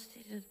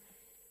exhausted and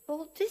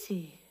all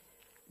dizzy.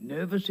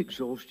 Nervous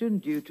exhaustion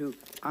due to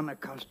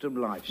unaccustomed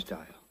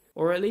lifestyle.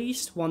 Or at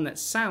least one that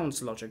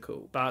sounds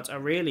logical, but are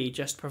really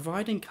just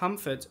providing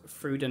comfort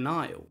through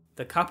denial.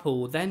 The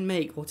couple then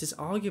make what is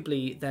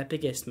arguably their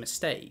biggest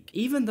mistake.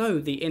 Even though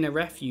the inner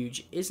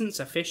refuge isn't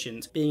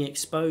sufficient, being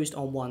exposed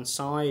on one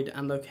side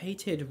and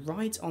located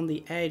right on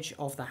the edge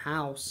of the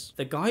house,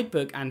 the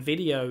guidebook and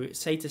video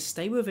say to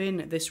stay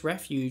within this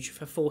refuge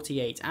for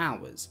 48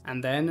 hours,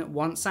 and then,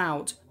 once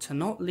out, to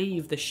not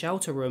leave the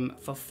shelter room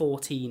for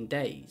 14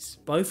 days.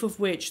 Both of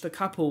which the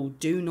couple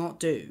do not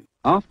do.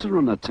 After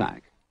an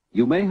attack,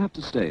 you may have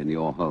to stay in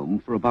your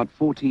home for about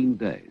 14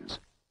 days.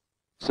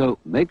 So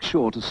make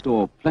sure to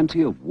store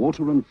plenty of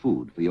water and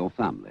food for your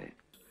family.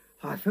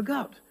 I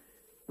forgot.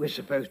 We're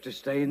supposed to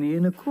stay in the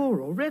inner core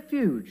or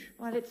refuge.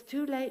 Well, it's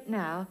too late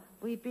now.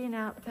 We've been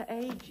out for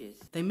ages.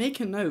 They make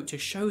a note to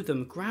show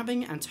them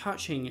grabbing and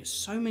touching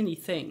so many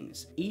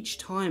things, each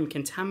time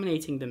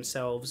contaminating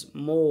themselves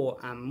more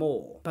and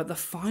more. But the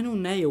final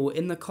nail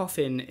in the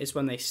coffin is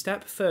when they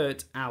step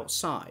foot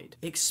outside,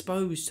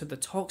 exposed to the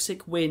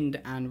toxic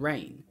wind and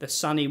rain. The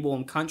sunny,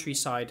 warm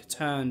countryside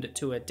turned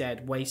to a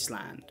dead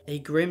wasteland, a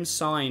grim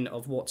sign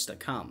of what's to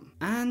come.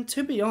 And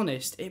to be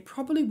honest, it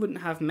probably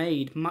wouldn't have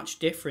made much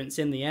difference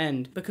in the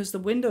end because the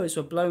windows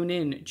were blown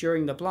in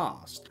during the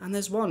blast, and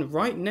there's one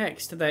right next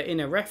to their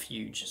inner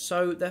refuge,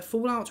 so their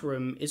fallout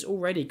room is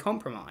already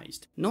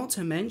compromised. Not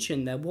to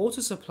mention their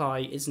water supply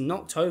is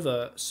knocked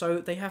over, so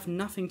they have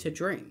nothing to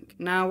drink.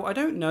 Now, I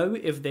don't know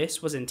if this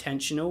was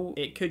intentional,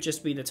 it could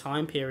just be the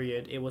time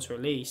period it was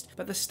released,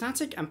 but the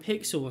static and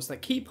pixels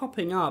that keep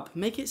popping up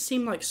make it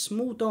seem like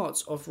small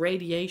dots of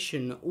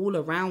radiation all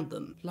around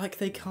them, like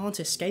they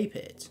can't escape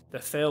it. The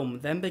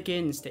film then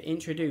begins to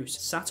introduce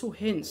subtle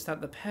hints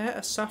that the pair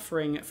are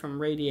suffering from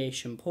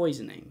radiation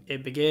poisoning.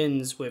 It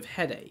begins with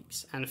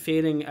headaches and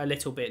feeling a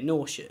little bit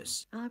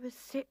nauseous. I was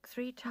sick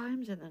 3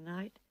 times in the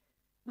night.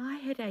 My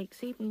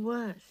headache's even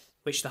worse.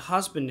 Which the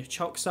husband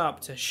chalks up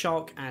to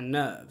shock and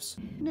nerves.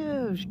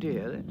 Nerves,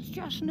 dear, it's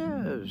just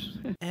nerves.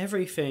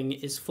 Everything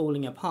is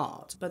falling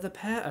apart, but the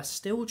pair are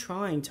still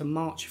trying to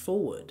march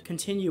forward,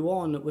 continue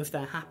on with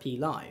their happy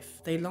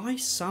life. They lie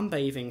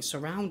sunbathing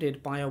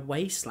surrounded by a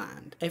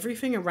wasteland.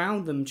 Everything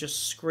around them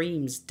just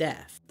screams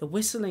death. The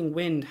whistling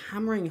wind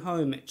hammering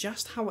home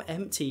just how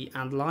empty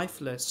and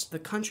lifeless the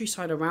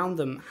countryside around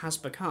them has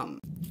become.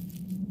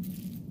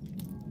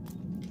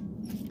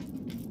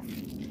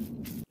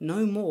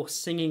 No more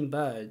singing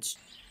birds,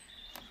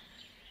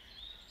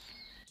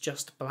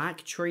 just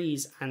black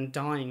trees and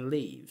dying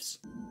leaves.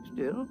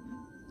 Still,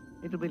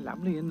 it'll be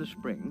lovely in the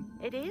spring.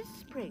 It is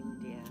spring,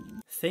 dear.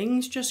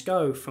 Things just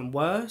go from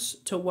worse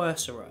to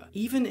worser.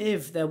 Even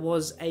if there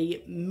was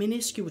a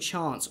minuscule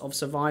chance of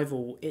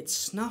survival, it's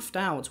snuffed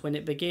out when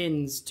it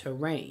begins to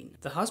rain.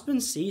 The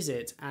husband sees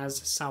it as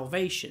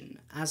salvation,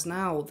 as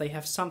now they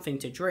have something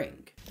to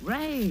drink.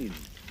 Rain!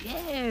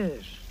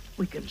 Yes!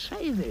 We can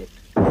save it.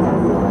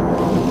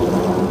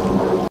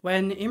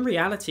 When in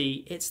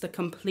reality, it's the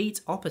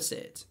complete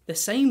opposite. The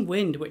same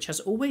wind which has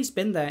always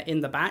been there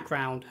in the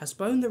background has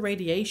blown the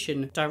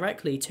radiation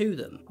directly to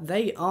them.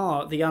 They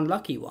are the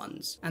unlucky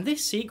ones. And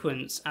this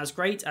sequence, as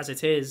great as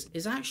it is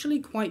actually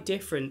quite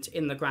different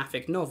in the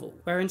graphic novel,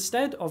 where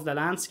instead of the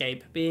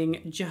landscape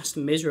being just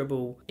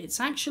miserable,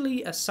 it's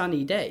actually a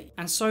sunny day.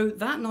 And so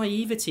that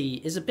naivety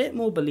is a bit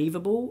more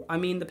believable. I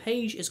mean, the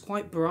page is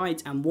quite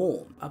bright and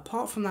warm,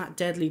 apart from that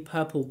deadly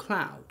purple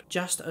cloud,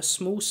 just a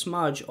small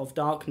smudge of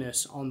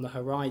darkness on the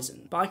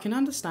horizon. But I can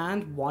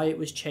understand why it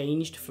was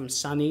changed from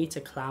sunny to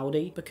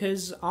cloudy,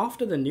 because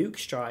after the nuke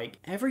strike,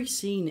 every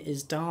scene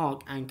is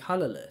dark and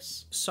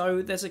colourless.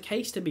 So there's a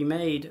case to be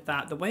made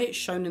that the way it's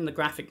shown in the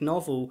graphic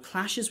novel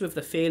clashes with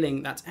the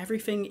feeling that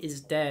everything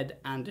is dead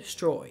and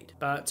destroyed.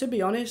 But to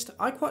be honest,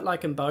 I quite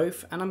like them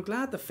both, and I'm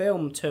glad the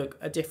film took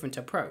a different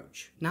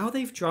approach. Now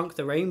they've drunk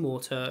the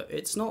rainwater,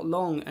 it's not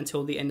long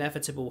until the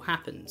inevitable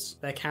happens.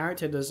 Their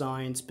character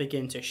designs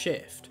begin to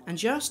shift, and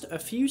just a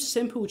few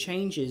simple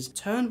changes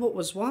turn what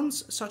was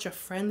once such a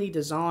friendly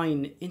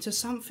design into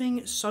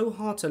something so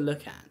hard to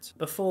look at.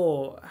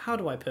 Before, how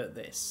do I put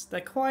this?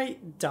 They're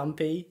quite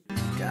dumpy.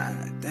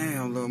 God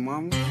damn, little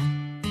mama.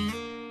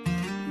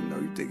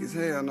 You thick as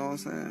hell, know what I'm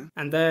saying?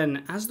 And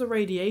then, as the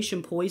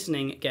radiation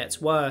poisoning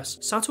gets worse,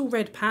 subtle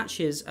red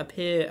patches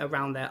appear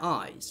around their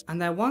eyes,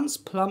 and their once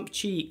plump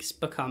cheeks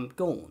become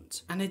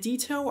gaunt. And a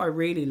detail I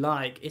really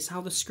like is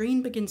how the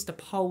screen begins to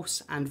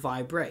pulse and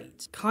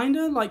vibrate,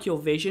 kinda like your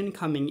vision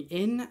coming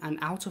in and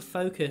out of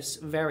focus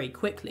very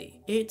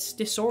quickly. It's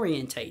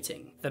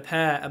disorientating. The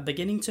pair are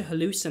beginning to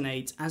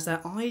hallucinate as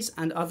their eyes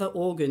and other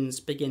organs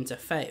begin to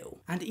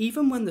fail. And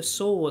even when the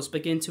sores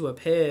begin to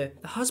appear,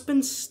 the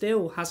husband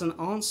still has an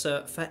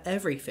answer for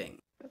everything.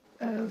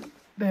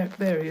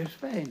 Various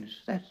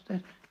veins.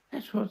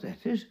 That's what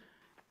that is.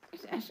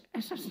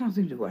 That's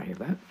nothing to worry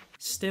about.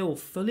 Still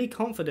fully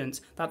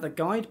confident that the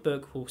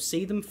guidebook will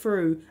see them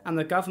through and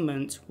the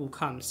government will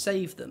come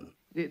save them.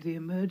 The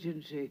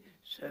emergency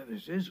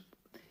services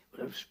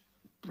will have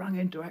sprung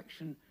into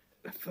action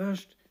the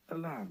first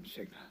alarm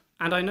signal.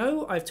 And I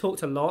know I've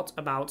talked a lot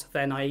about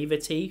their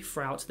naivety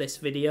throughout this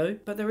video,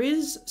 but there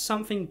is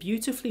something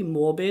beautifully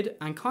morbid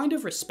and kind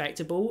of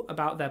respectable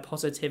about their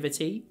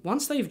positivity.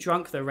 Once they've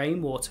drunk the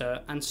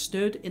rainwater and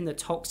stood in the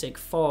toxic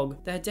fog,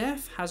 their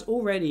death has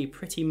already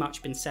pretty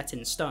much been set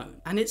in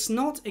stone. And it's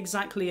not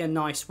exactly a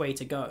nice way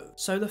to go.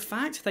 So the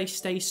fact they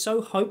stay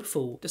so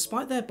hopeful,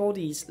 despite their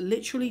bodies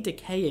literally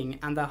decaying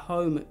and their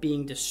home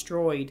being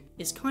destroyed,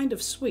 is kind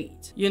of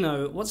sweet. You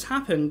know, what's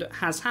happened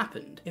has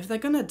happened. If they're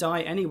gonna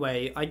die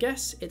anyway, I guess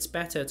it's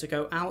better to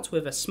go out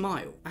with a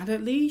smile, and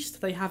at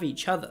least they have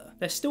each other.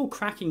 They're still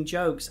cracking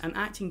jokes and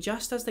acting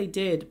just as they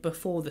did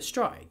before the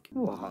strike.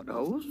 What,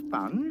 old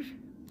sponge?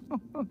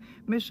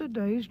 Miss a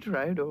day's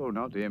trade? Oh,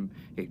 not him.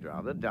 He'd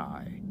rather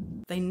die.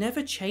 They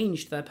never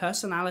changed their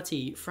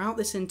personality throughout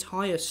this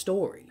entire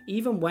story,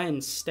 even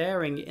when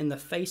staring in the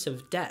face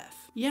of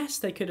death. Yes,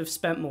 they could have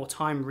spent more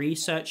time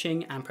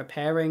researching and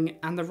preparing,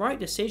 and the right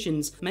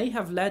decisions may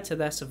have led to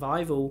their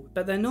survival,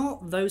 but they're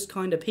not those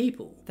kind of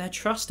people. They're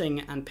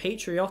trusting and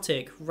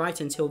patriotic right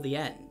until the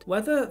end.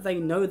 Whether they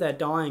know they're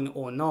dying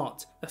or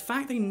not, the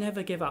fact they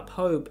never give up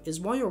hope is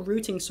why you're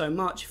rooting so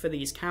much for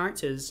these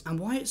characters, and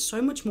why it's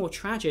so much more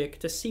tragic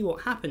to see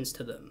what happens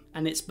to them.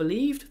 And it's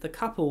believed the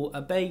couple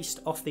are based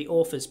off the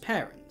author's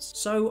parents,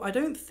 so I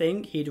don't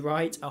think he'd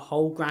write a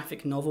whole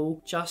graphic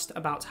novel just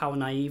about how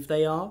naive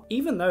they are.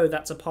 Even though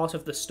that's a part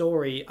of the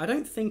story, I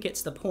don't think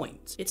it's the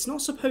point. It's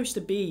not supposed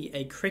to be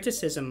a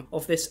criticism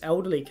of this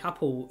elderly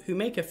couple who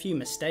make a few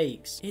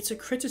mistakes. It's a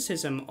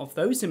criticism of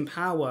those in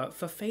power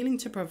for failing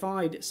to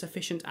provide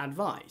sufficient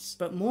advice,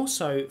 but more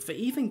so for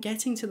even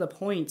getting to the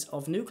point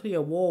of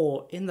nuclear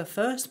war in the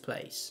first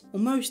place.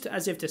 Almost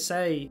as if to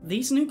say,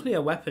 these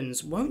nuclear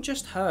weapons won't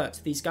just hurt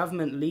these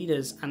government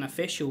leaders and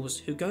officials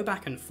who go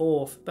back and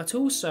forth, but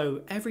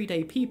also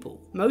everyday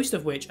people, most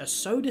of which are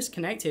so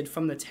disconnected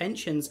from the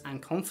tensions and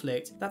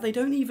conflict that they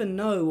don't even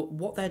know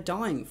what they're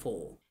dying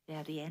for.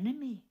 They're the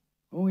enemy.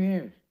 Oh,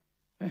 yes.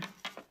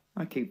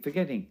 I keep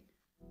forgetting.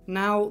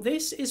 Now,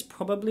 this is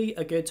probably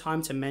a good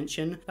time to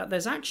mention that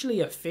there's actually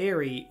a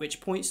theory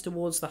which points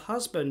towards the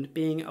husband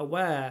being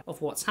aware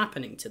of what's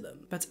happening to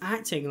them, but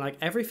acting like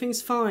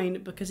everything's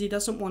fine because he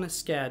doesn't want to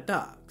scare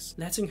ducks,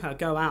 letting her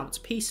go out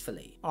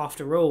peacefully.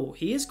 After all,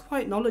 he is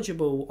quite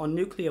knowledgeable on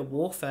nuclear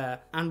warfare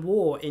and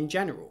war in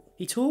general.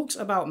 He talks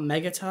about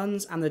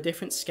megatons and the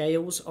different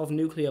scales of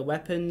nuclear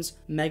weapons,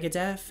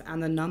 megadeath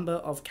and the number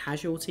of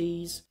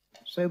casualties.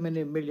 So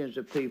many millions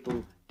of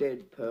people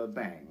dead per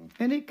bang.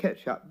 Any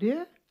ketchup,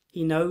 dear?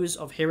 He knows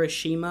of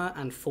Hiroshima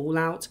and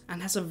fallout,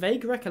 and has a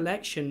vague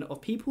recollection of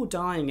people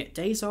dying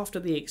days after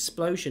the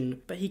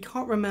explosion, but he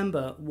can't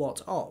remember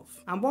what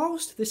of. And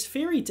whilst this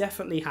theory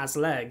definitely has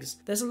legs,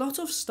 there's a lot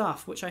of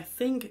stuff which I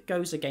think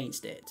goes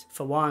against it.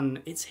 For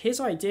one, it's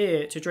his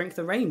idea to drink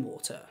the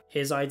rainwater,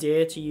 his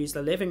idea to use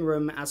the living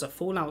room as a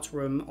fallout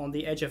room on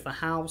the edge of the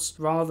house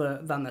rather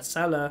than the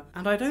cellar,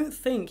 and I don't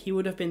think he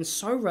would have been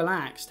so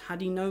relaxed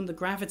had he known the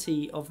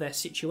gravity of their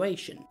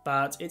situation.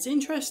 But it's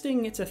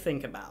interesting to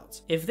think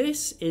about. If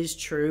this is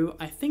true,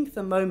 I think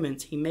the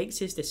moment he makes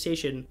his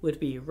decision would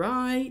be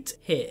right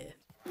here.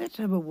 Let's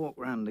have a walk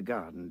round the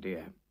garden,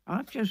 dear.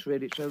 I've just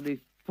read it's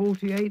only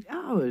 48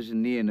 hours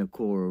in the inner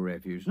core of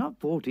refuge, not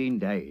 14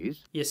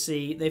 days. You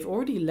see, they've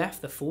already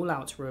left the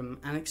fallout room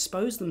and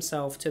exposed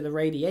themselves to the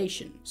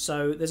radiation,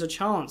 so there's a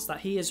chance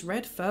that he has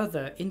read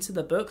further into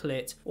the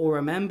booklet or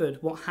remembered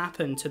what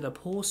happened to the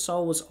poor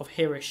souls of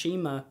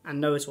Hiroshima and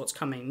knows what's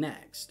coming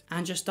next,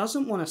 and just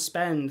doesn't want to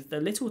spend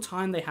the little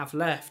time they have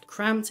left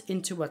cramped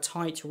into a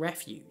tight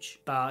refuge.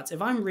 But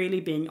if I'm really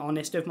being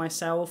honest with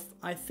myself,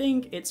 I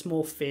think it's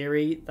more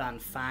theory than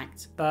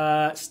fact.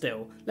 But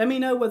still, let me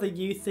know whether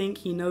you think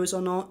he knows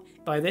or not.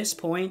 By this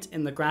point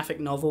in the graphic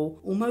novel,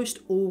 almost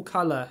all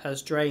colour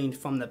has drained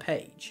from the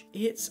page.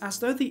 It's as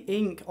though the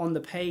ink on the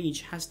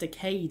page has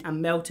decayed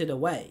and melted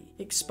away,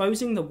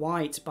 exposing the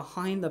white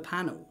behind the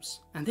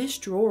panels. And this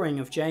drawing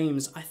of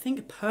James, I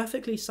think,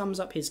 perfectly sums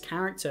up his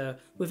character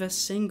with a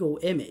single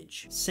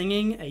image,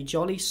 singing a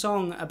jolly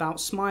song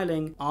about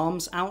smiling,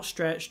 arms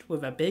outstretched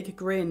with a big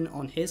grin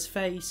on his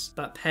face,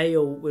 but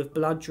pale with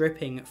blood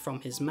dripping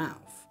from his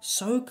mouth.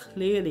 So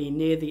clearly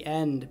near the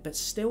end, but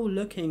still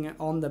looking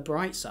on the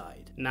bright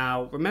side.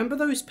 Now, remember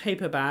those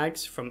paper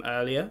bags from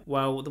earlier?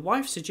 Well, the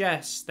wife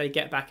suggests they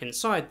get back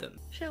inside them.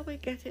 Shall we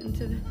get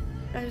into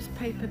those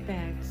paper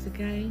bags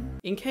again?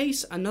 In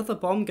case another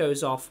bomb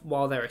goes off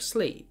while they're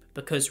asleep.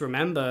 Because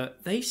remember,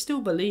 they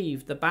still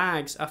believe the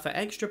bags are for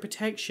extra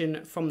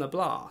protection from the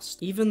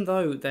blast, even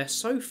though they're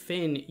so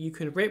thin you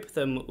can rip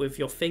them with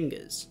your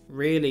fingers.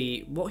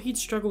 Really, what he'd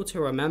struggled to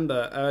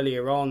remember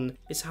earlier on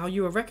is how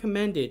you were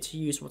recommended to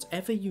use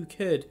whatever you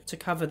could to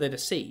cover the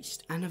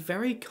deceased, and a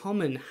very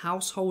common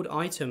household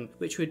item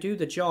which would do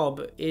the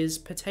job is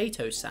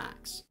potato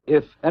sacks.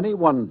 If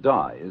anyone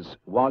dies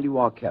while you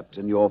are kept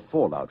in your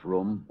fallout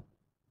room,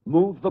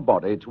 move the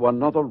body to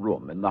another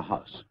room in the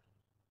house.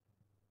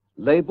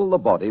 Label the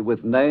body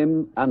with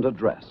name and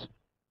address,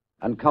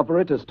 and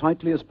cover it as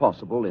tightly as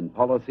possible in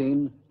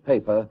polythene,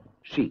 paper,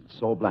 sheets,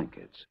 or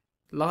blankets.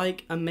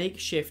 Like a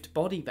makeshift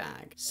body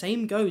bag.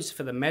 Same goes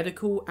for the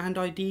medical and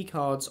ID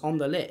cards on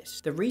the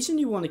list. The reason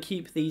you want to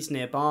keep these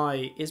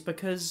nearby is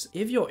because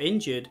if you're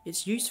injured,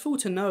 it's useful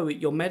to know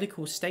your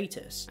medical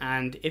status,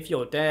 and if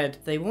you're dead,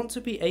 they want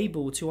to be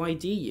able to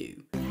ID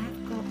you.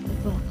 I've got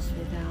the box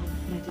with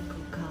our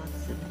medical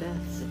cards and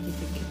birth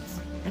certificates,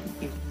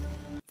 haven't you?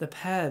 The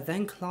pair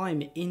then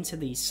climb into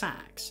these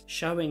sacks,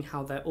 showing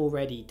how they're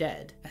already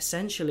dead,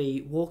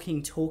 essentially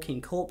walking,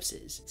 talking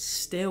corpses,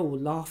 still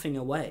laughing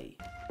away.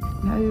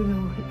 Now you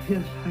know what it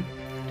feels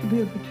like to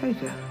be a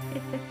potato.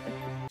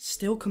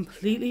 Still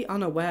completely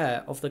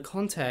unaware of the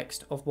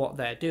context of what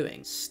they're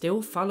doing,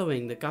 still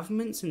following the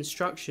government's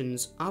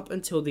instructions up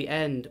until the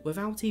end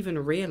without even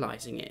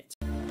realising it.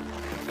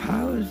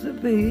 Powers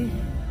that be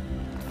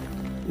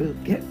will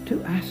get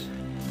to us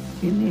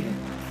in the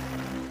end.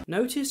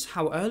 Notice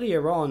how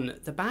earlier on,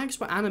 the bags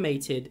were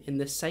animated in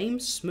the same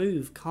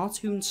smooth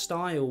cartoon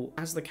style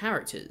as the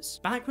characters,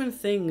 back when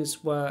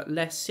things were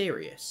less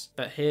serious.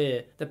 But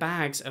here, the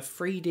bags are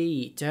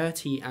 3D,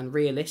 dirty and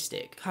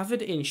realistic,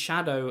 covered in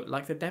shadow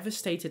like the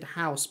devastated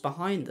house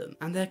behind them,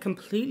 and they're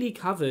completely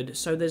covered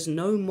so there's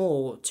no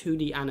more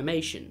 2D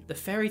animation. The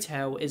fairy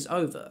tale is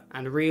over,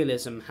 and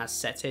realism has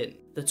set in.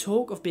 The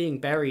talk of being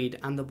buried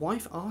and the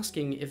wife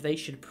asking if they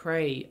should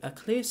pray are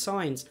clear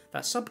signs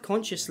that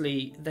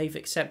subconsciously they've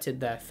accepted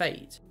their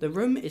fate. The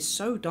room is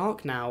so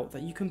dark now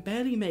that you can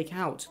barely make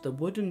out the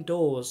wooden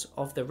doors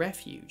of the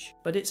refuge,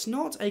 but it's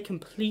not a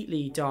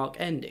completely dark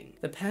ending.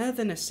 The pair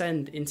then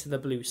ascend into the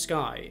blue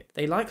sky.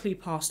 They likely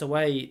passed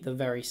away the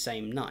very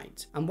same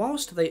night, and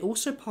whilst they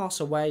also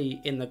pass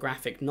away in the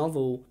graphic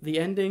novel, the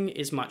ending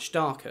is much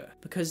darker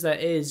because there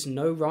is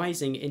no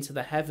rising into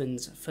the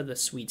heavens for the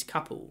sweet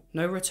couple,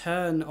 no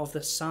return of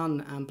the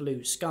sun and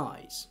blue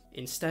skies.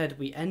 Instead,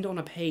 we end on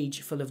a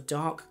page full of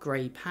dark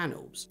grey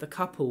panels, the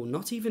couple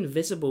not even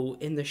visible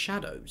in the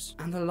shadows,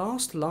 and the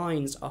last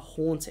lines are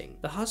haunting.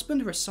 The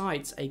husband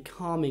recites a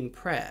calming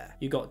prayer,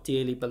 "You got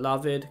dearly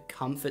beloved,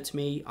 comfort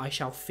me, I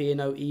shall fear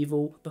no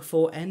evil,"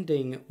 before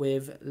ending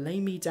with "lay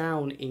me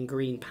down in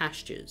green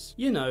pastures."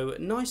 You know,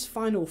 nice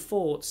final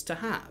thoughts to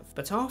have.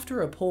 But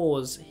after a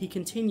pause, he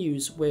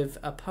continues with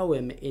a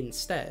poem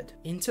instead,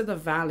 "Into the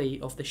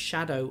valley of the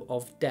shadow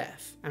of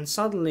death," and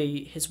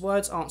suddenly his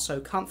words aren't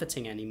so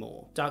comforting anymore.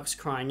 Ducks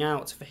crying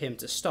out for him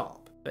to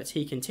stop, but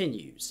he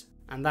continues,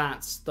 and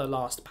that's the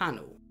last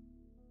panel.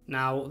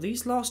 Now,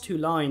 these last two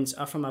lines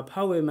are from a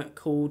poem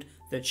called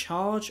The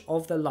Charge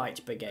of the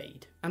Light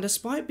Brigade, and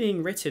despite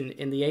being written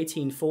in the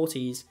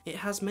 1840s, it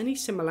has many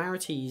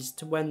similarities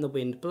to When the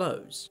Wind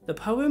Blows. The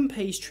poem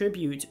pays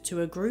tribute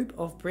to a group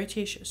of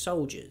British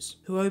soldiers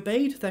who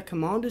obeyed their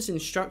commander's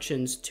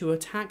instructions to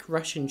attack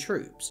Russian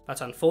troops, but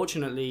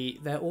unfortunately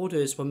their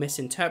orders were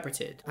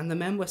misinterpreted and the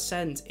men were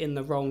sent in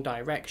the wrong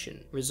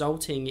direction,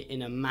 resulting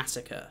in a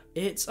massacre.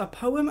 It's a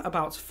poem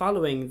about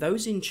following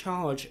those in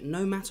charge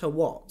no matter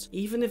what,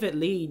 even if it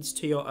leads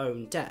to your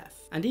own death.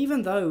 And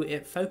even though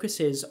it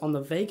focuses on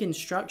the vague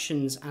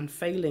instructions and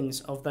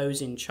failings of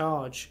those in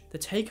charge, the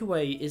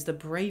takeaway is the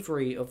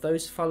bravery of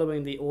those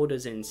following the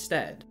orders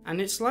instead. And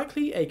it's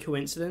likely a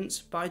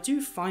coincidence, but I do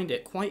find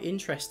it quite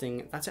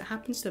interesting that it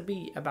happens to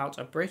be about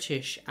a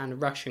British and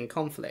Russian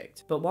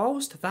conflict. But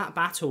whilst that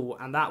battle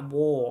and that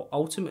war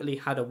ultimately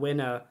had a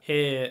winner,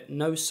 here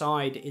no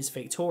side is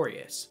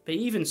victorious. But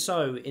even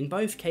so, in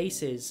both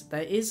cases,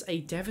 there is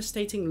a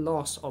devastating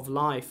loss of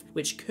life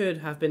which could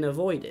have been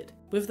avoided.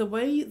 With the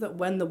way that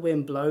When the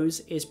Wind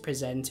Blows is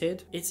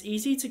presented, it's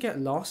easy to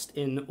get lost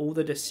in all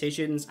the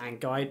decisions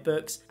and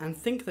guidebooks and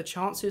think the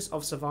chances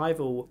of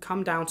survival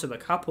come down to the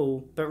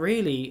couple, but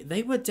really,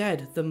 they were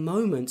dead the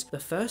moment the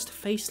first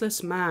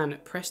faceless man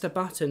pressed a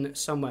button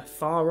somewhere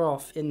far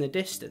off in the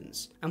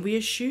distance. And we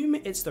assume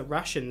it's the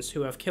Russians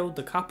who have killed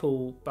the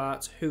couple,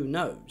 but who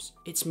knows?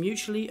 It's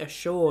mutually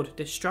assured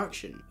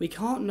destruction. We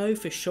can't know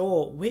for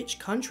sure which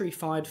country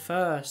fired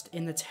first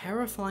in the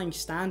terrifying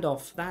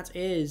standoff that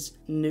is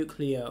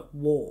nuclear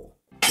war.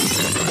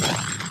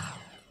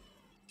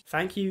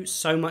 Thank you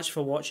so much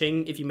for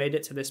watching. If you made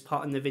it to this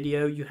part in the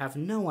video, you have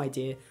no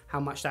idea how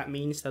much that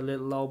means to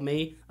little old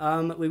me.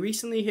 We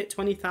recently hit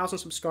 20,000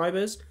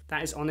 subscribers.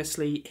 That is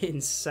honestly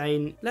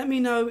insane. Let me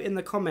know in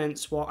the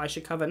comments what I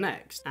should cover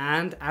next.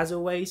 And as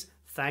always,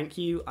 thank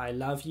you, I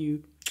love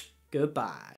you, goodbye.